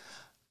like,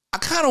 I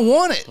kind of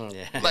want it.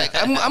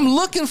 I'm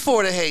looking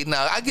for the hate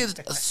now. I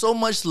get so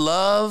much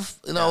love,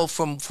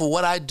 for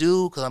what I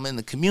do, because I'm in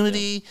the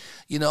community.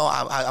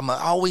 I'm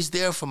always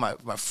there for my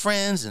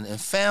friends and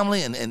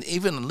family and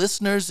even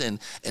listeners and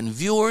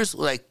viewers.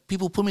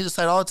 People put me to the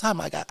side all the time.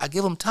 I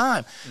give them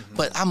time.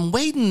 But I'm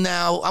waiting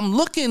now. I'm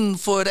looking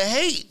for the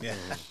hate.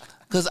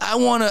 Because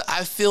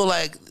I feel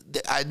like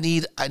I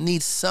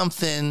need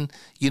something,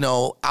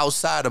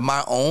 outside of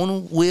my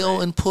own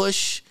will and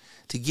push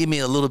to give me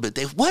a little bit.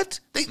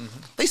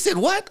 They said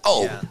what?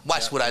 Oh,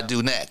 watch what I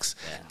do next.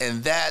 Yeah.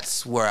 And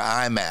that's where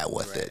I'm at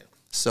with it.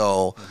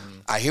 So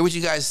I hear what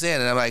you guys saying,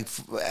 and I'm like,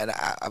 and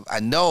I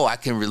know I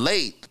can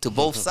relate to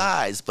both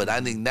sides, but I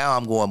think now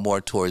I'm going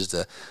more towards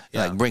the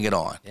bring it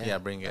on. Yeah,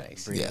 bring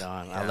it on.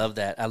 Yeah. I love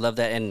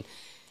that. And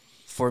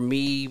for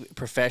me,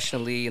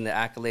 professionally, and the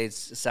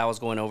accolades, Sal was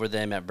going over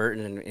them at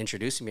Burton and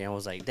introducing me. I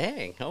was like,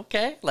 dang,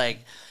 okay.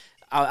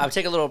 I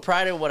take a little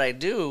pride in what I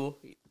do,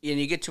 and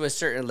you get to a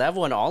certain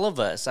level, and all of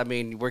us,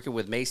 working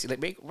with Macy,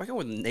 working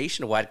with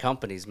nationwide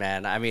companies,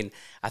 man.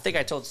 I think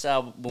I told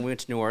Sal when we went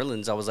to New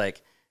Orleans, I was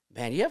like,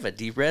 man, you have a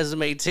deep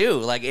resume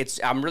too.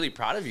 I'm really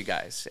proud of you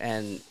guys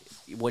and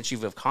what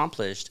you've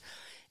accomplished.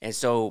 And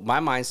so my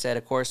mindset,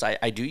 of course,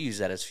 I do use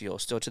that as fuel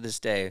still to this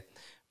day.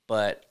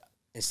 But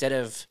instead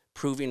of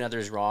proving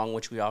others wrong,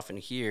 which we often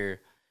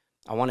hear,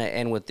 I want to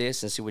end with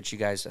this and see what you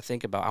guys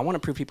think about. I want to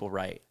prove people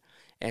right.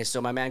 And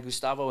so my man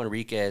Gustavo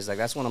Enriquez,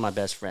 that's one of my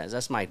best friends.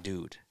 That's my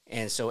dude.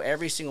 And so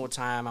every single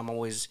time I'm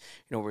always,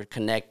 we're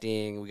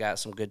connecting. We got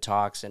some good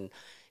talks. And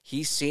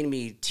he's seen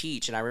me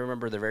teach. And I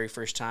remember the very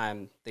first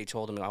time they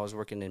told him I was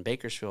working in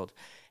Bakersfield.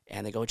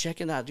 And they go,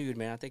 check in that dude,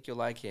 man. I think you'll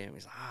like him.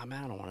 He's like,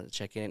 man, I don't want to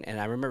check in. And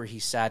I remember he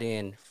sat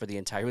in for the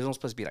entire, he was only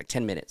supposed to be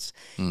 10 minutes.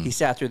 He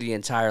sat through the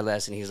entire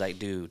lesson. He's like,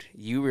 dude,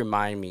 you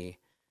remind me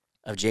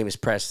of James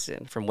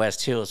Preston from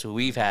West Hills, who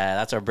we've had.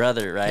 That's our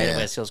brother, right? At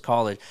West Hills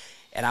College.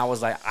 And I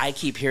was like, I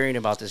keep hearing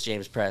about this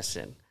James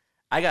Preston.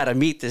 I got to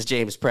meet this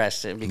James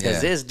Preston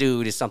because this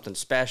dude is something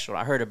special.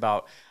 I heard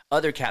about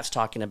other cats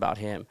talking about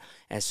him.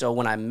 And so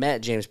when I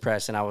met James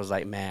Preston, I was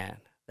like, man,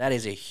 that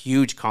is a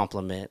huge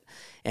compliment.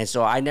 And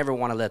so I never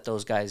want to let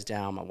those guys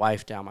down, my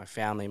wife down, my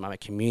family, my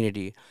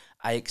community.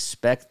 I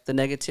expect the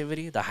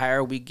negativity. The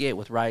higher we get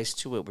with Rise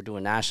to It, we're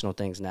doing national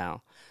things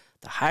now.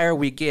 The higher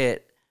we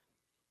get,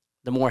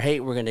 the more hate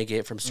we're going to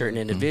get from certain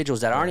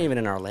individuals that aren't even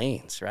in our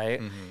lanes,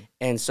 right?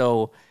 And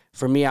so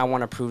for me, I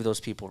want to prove those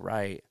people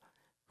right.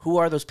 Who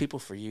are those people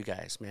for you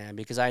guys, man?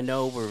 Because I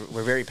know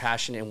we're very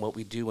passionate in what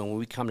we do. And when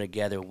we come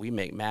together, we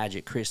make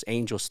magic, Chris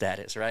Angel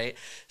status, right?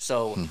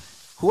 So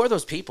who are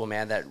those people,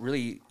 man, that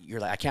really you're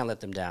like, I can't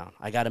let them down.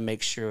 I got to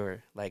make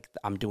sure like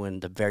I'm doing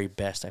the very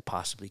best I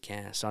possibly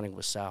can. Starting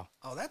with Sal.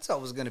 Oh, that's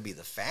always going to be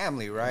the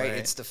family, right?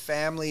 It's the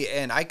family.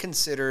 And I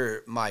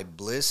consider my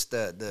Bliss,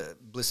 the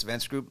Bliss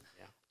Events Group,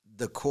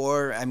 the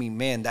core. I mean,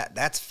 man,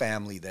 that's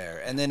family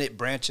there. And then it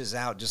branches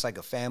out just like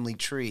a family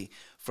tree.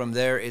 From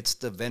there, it's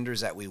the vendors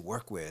that we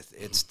work with.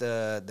 It's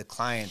the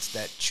clients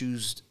that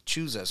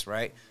choose us,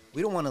 right?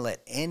 We don't want to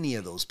let any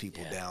of those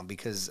people down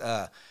because,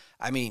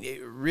 I mean,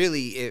 it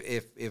really,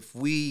 if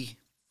we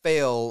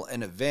fail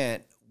an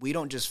event, we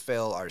don't just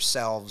fail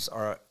ourselves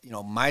or,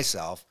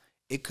 myself.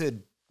 It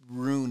could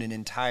ruin an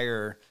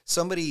entire,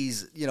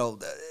 somebody's,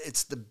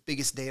 it's the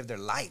biggest day of their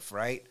life,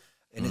 right?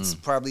 And it's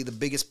probably the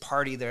biggest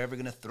party they're ever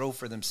going to throw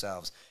for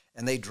themselves.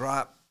 And they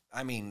drop,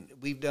 I mean,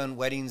 we've done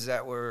weddings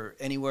that were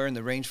anywhere in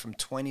the range from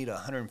 $20,000 to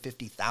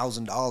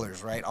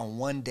 $150,000, right, on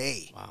one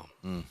day.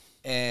 Wow.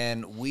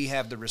 And we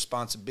have the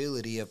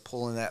responsibility of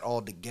pulling that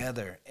all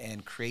together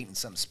and creating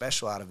something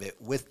special out of it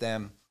with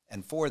them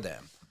and for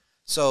them.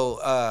 So,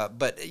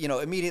 but,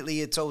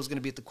 immediately it's always going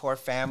to be at the core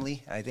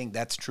family. I think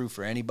that's true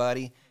for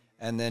anybody.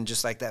 And then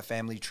just like that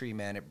family tree,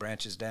 man, it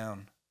branches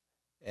down.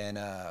 And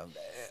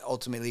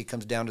ultimately it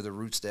comes down to the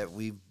roots that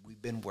we've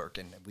been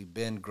working, we've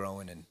been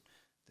growing, and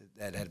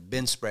that had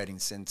been spreading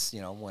since,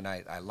 when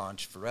I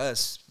launched for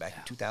us back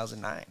in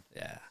 2009.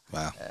 Yeah.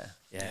 Wow.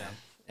 Yeah.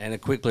 And a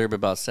quick blurb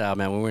about Sal,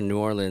 man. When we're in New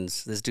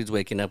Orleans, this dude's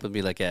waking up with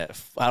me like at,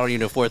 I don't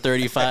even know,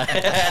 4:35. I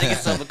had to get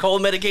some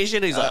cold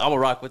medication. He's like, I'm going to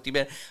rock with you,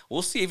 man.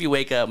 We'll see if you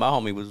wake up. My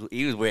homie was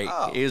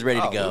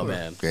ready to go,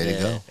 man. Ready to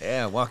go.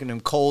 Yeah, walking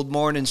them cold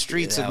morning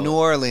streets of New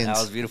Orleans. That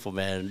was beautiful,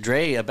 man.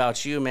 Dre,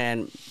 about you,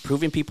 man,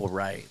 proving people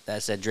right.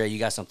 That said, Dre, you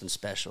got something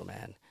special,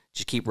 man.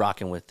 Just keep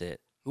rocking with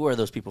it. Who are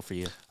those people for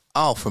you?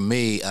 Oh, for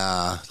me,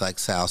 like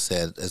Sal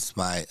said, it's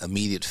my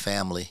immediate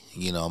family,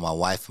 my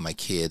wife and my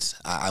kids.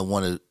 I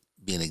want to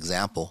be an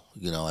example,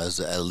 as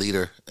a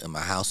leader in my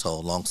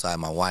household alongside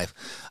my wife.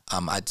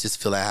 I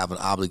just feel I have an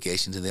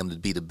obligation to them to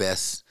be the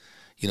best,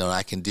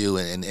 I can do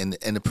and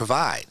to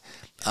provide.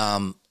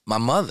 My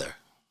mother,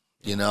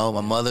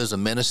 my mother's a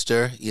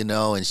minister,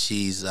 and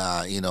she's,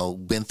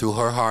 been through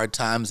her hard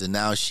times, and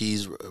now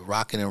she's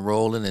rocking and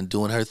rolling and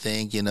doing her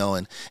thing,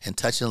 and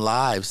touching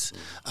lives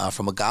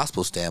from a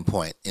gospel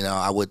standpoint.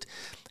 I would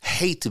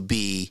hate to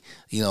be,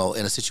 in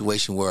a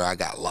situation where I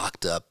got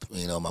locked up.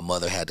 My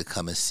mother had to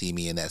come and see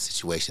me in that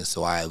situation,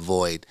 so I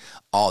avoid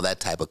all that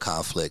type of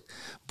conflict.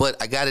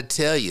 But I got to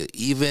tell you,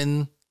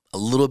 even a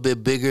little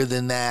bit bigger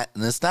than that,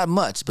 and it's not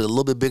much, but a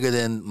little bit bigger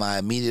than my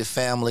immediate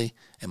family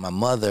and my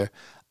mother,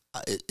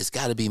 it's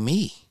got to be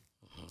me.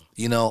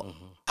 I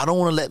don't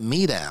want to let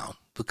me down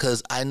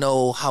because I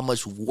know how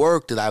much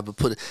work that I've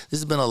put. This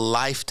has been a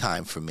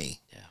lifetime for me.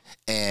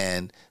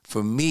 And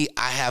for me,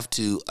 I have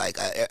to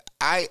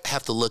I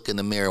have to look in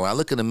the mirror. When I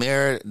look in the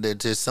mirror,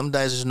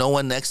 sometimes there's no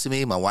one next to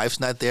me. My wife's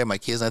not there. My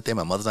kid's not there.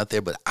 My mother's not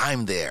there. But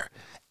I'm there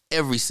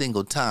every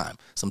single time.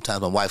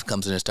 Sometimes my wife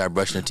comes in and starts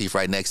brushing her teeth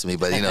right next to me.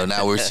 But,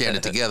 now we're sharing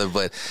it together.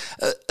 But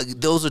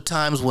those are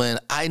times when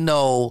I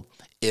know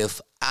if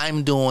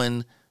I'm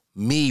doing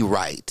me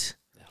right,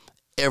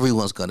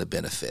 everyone's going to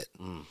benefit.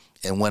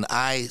 And when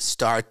I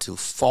start to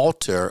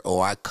falter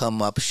or I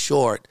come up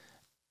short,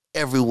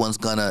 everyone's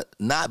gonna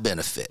not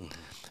benefit.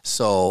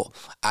 So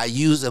I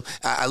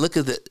look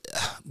at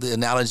the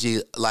analogy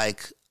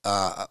like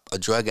a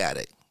drug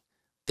addict.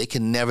 They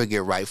can never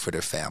get right for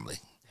their family.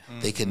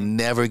 They can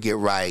never get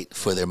right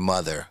for their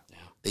mother.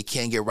 They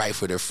can't get right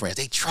for their friends.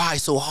 They try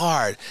so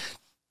hard.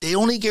 They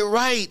only get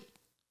right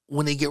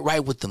when they get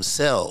right with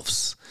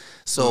themselves.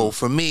 So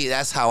for me,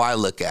 that's how I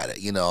look at it.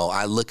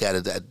 I look at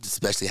it,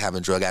 especially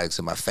having drug addicts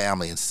in my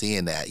family and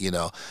seeing that,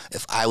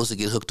 if I was to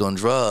get hooked on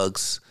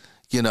drugs,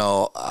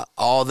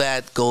 all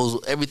that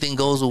everything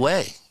goes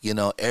away.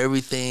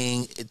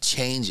 Everything, it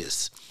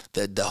changes.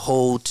 The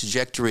whole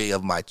trajectory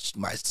of my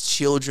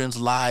children's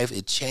life,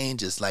 it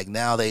changes. Like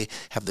now they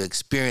have to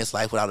experience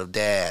life without a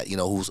dad,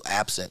 who's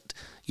absent.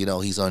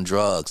 He's on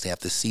drugs. They have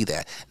to see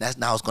that. And that's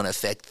now it's going to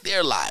affect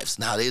their lives.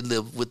 Now they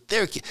live with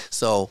their kids.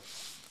 So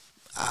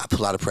I put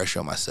a lot of pressure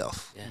on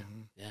myself.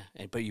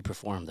 Yeah. But you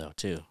perform though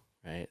too,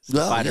 right? It's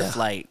fight or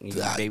flight.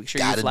 You make sure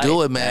gotta you flight,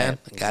 do it, man. right?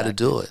 Exactly. Gotta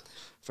do it.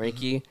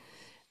 Frankie,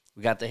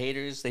 we got the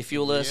haters. They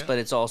fuel us, but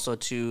it's also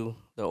to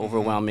the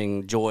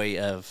overwhelming joy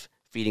of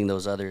feeding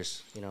those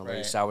others.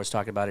 Like Sal was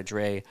talking about it,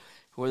 Dre.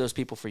 Who are those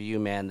people for you,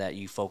 man, that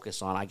you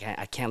focus on? I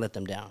can't let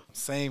them down.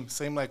 Same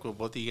like what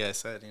both of you guys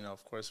said.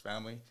 Of course,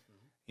 family.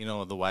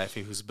 The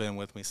wifey who's been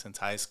with me since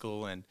high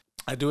school, and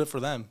I do it for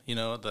them.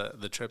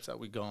 The trips that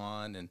we go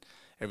on and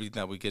everything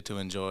that we get to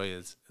enjoy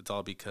it's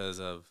all because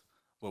of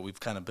what we've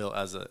kind of built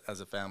as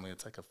a family.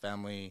 It's like a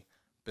family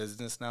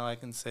business now, I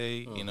can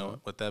say.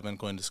 With Evan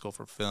going to school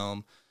for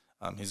film,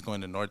 he's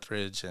going to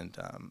Northridge, and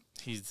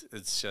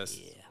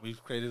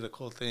we've created a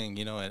cool thing,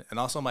 and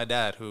also my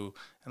dad and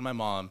my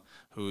mom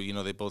who,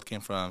 they both came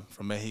from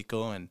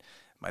Mexico, and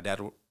my dad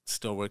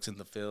still works in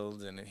the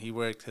field, and he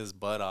worked his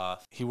butt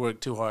off. He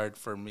worked too hard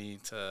for me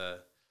to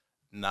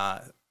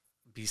not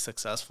be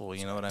successful,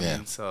 you know what I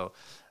mean? So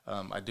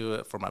I do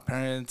it for my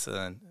parents,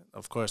 and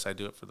of course I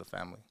do it for the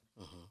family.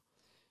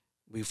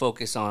 We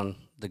focus on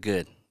the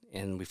good,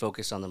 and we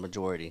focus on the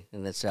majority,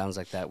 and that sounds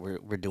like that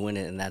we're doing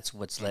it, and that's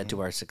what's led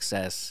to our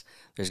success.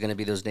 There's going to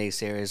be those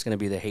naysayers, there's going to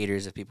be the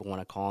haters, if people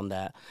want to call them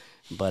that,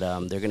 but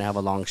they're going to have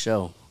a long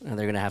show, and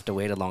they're going to have to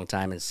wait a long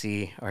time and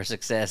see our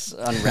success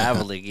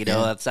unraveling.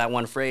 That's that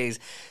one phrase,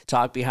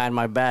 talk behind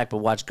my back, but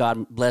watch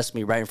God bless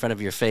me right in front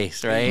of your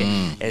face, right?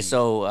 And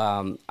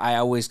so I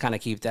always kind of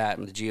keep that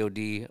in the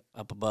God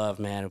up above,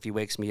 man. If he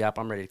wakes me up,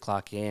 I'm ready to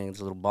clock in. It's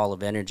a little ball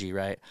of energy,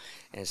 right?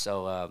 And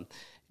so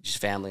just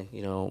family,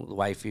 the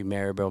wifey,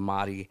 Maribel,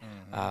 Madi,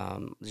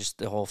 just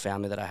the whole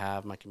family that I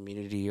have, my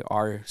community,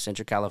 our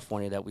Central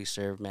California that we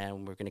serve,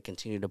 man. We're going to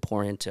continue to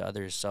pour into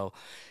others. So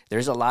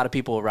there's a lot of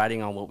people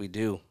riding on what we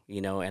do,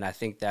 and I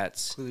think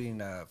that's...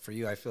 Including for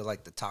you, I feel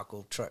like the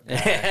taco truck guy.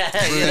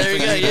 There you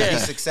go, yeah.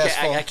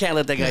 Successful. I can't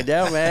let that guy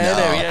down,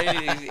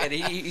 man. And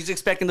he's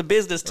expecting the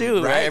business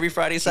too, right? Every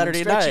Friday,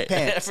 Saturday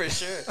night. For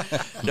sure.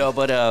 No,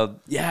 but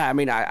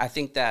I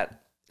think that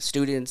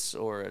students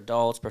or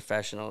adults,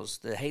 professionals,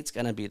 the hate's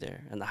gonna be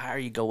there, and the higher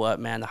you go up,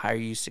 man, the higher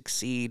you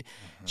succeed.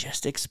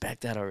 Just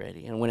expect that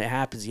already, and when it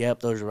happens,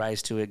 those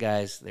rise to it,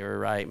 guys. They were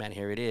right, man.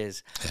 Here it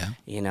is.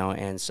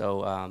 And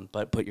so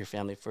but put your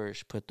family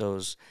first, put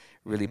those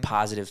really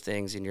positive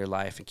things in your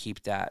life, and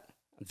keep that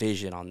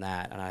vision on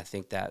that, and I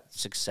think that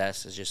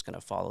success is just going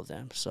to follow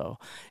them. So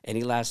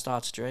any last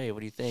thoughts, Dre? What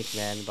do you think,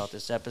 man, about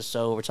this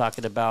episode? We're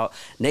talking about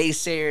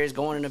naysayers,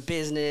 going into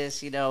business,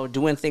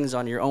 doing things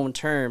on your own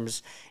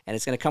terms, and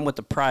it's going to come with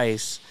the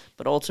price,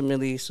 but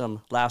ultimately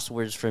some last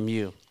words from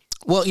you.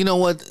 Well, you know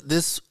what?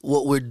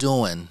 What we're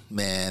doing,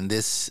 man,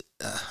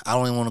 I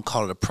don't even want to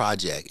call it a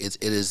project.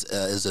 It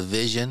is a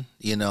vision.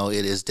 It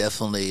is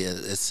definitely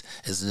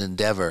it's an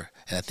endeavor,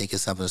 and I think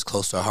it's something that's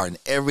close to our heart. And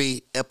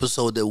every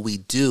episode that we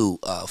do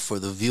for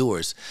the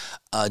viewers,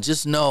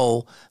 just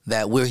know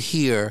that we're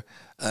here.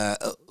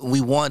 We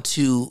want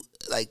to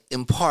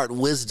impart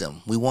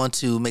wisdom. We want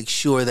to make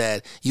sure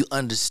that you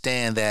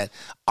understand that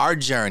our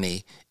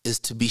journey is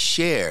to be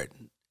shared.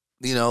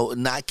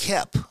 Not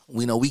kept.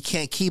 We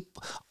can't keep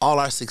all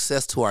our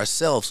success to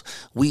ourselves.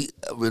 We've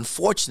been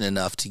fortunate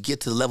enough to get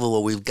to the level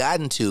where we've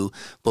gotten to,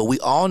 but we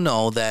all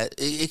know that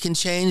it can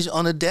change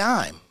on a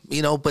dime.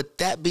 But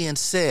that being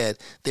said,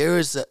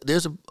 there's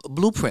a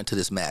blueprint to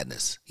this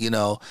madness.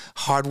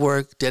 Hard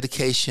work,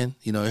 dedication.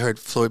 You heard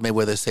Floyd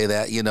Mayweather say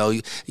that.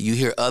 You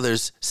hear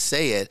others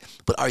say it,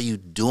 but are you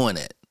doing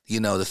it?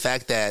 The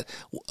fact that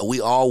we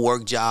all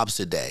work jobs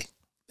today,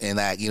 and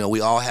that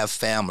we all have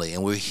family,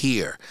 and we're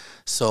here.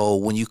 So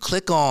when you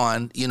click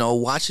on,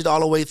 watch it all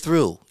the way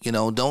through.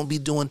 Don't be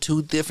doing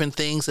two different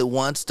things at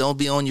once. Don't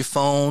be on your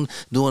phone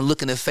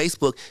looking at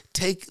Facebook.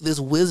 Take this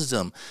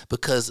wisdom,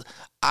 because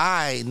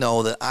I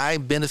know that I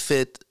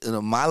benefit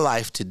my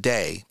life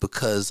today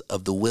because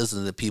of the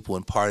wisdom that people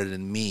imparted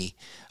in me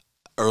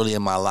early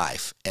in my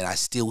life. And I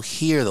still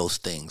hear those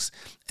things.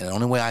 And the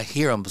only way I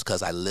hear them is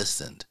because I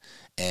listened.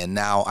 And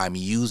now I'm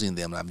using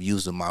them. I've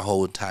used them my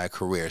whole entire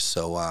career.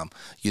 So,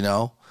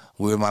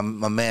 we're my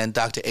man,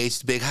 Dr.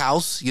 H's big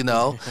house,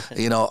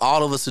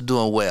 all of us are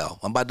doing well.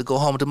 I'm about to go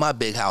home to my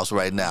big house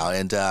right now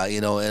and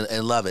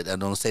love it. I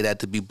don't say that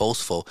to be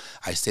boastful.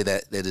 I say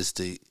that is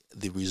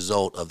the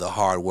result of the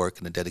hard work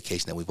and the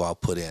dedication that we've all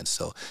put in.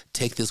 So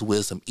take this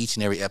wisdom each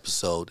and every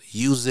episode,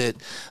 use it,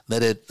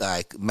 let it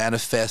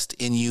manifest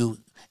in you,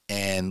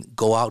 and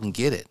go out and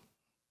get it.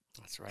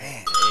 That's right.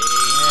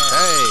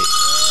 Hey.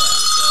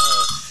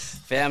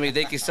 Family,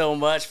 thank you so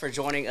much for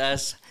joining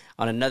us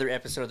on another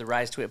episode of the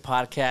Rise to It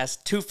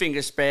podcast. 2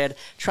 fingers spread.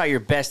 Try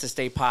your best to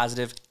stay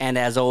positive. And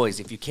as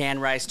always, if you can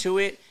rise to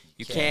it,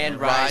 you can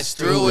rise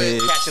through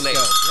it. Catch you later.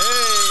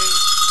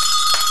 Hey.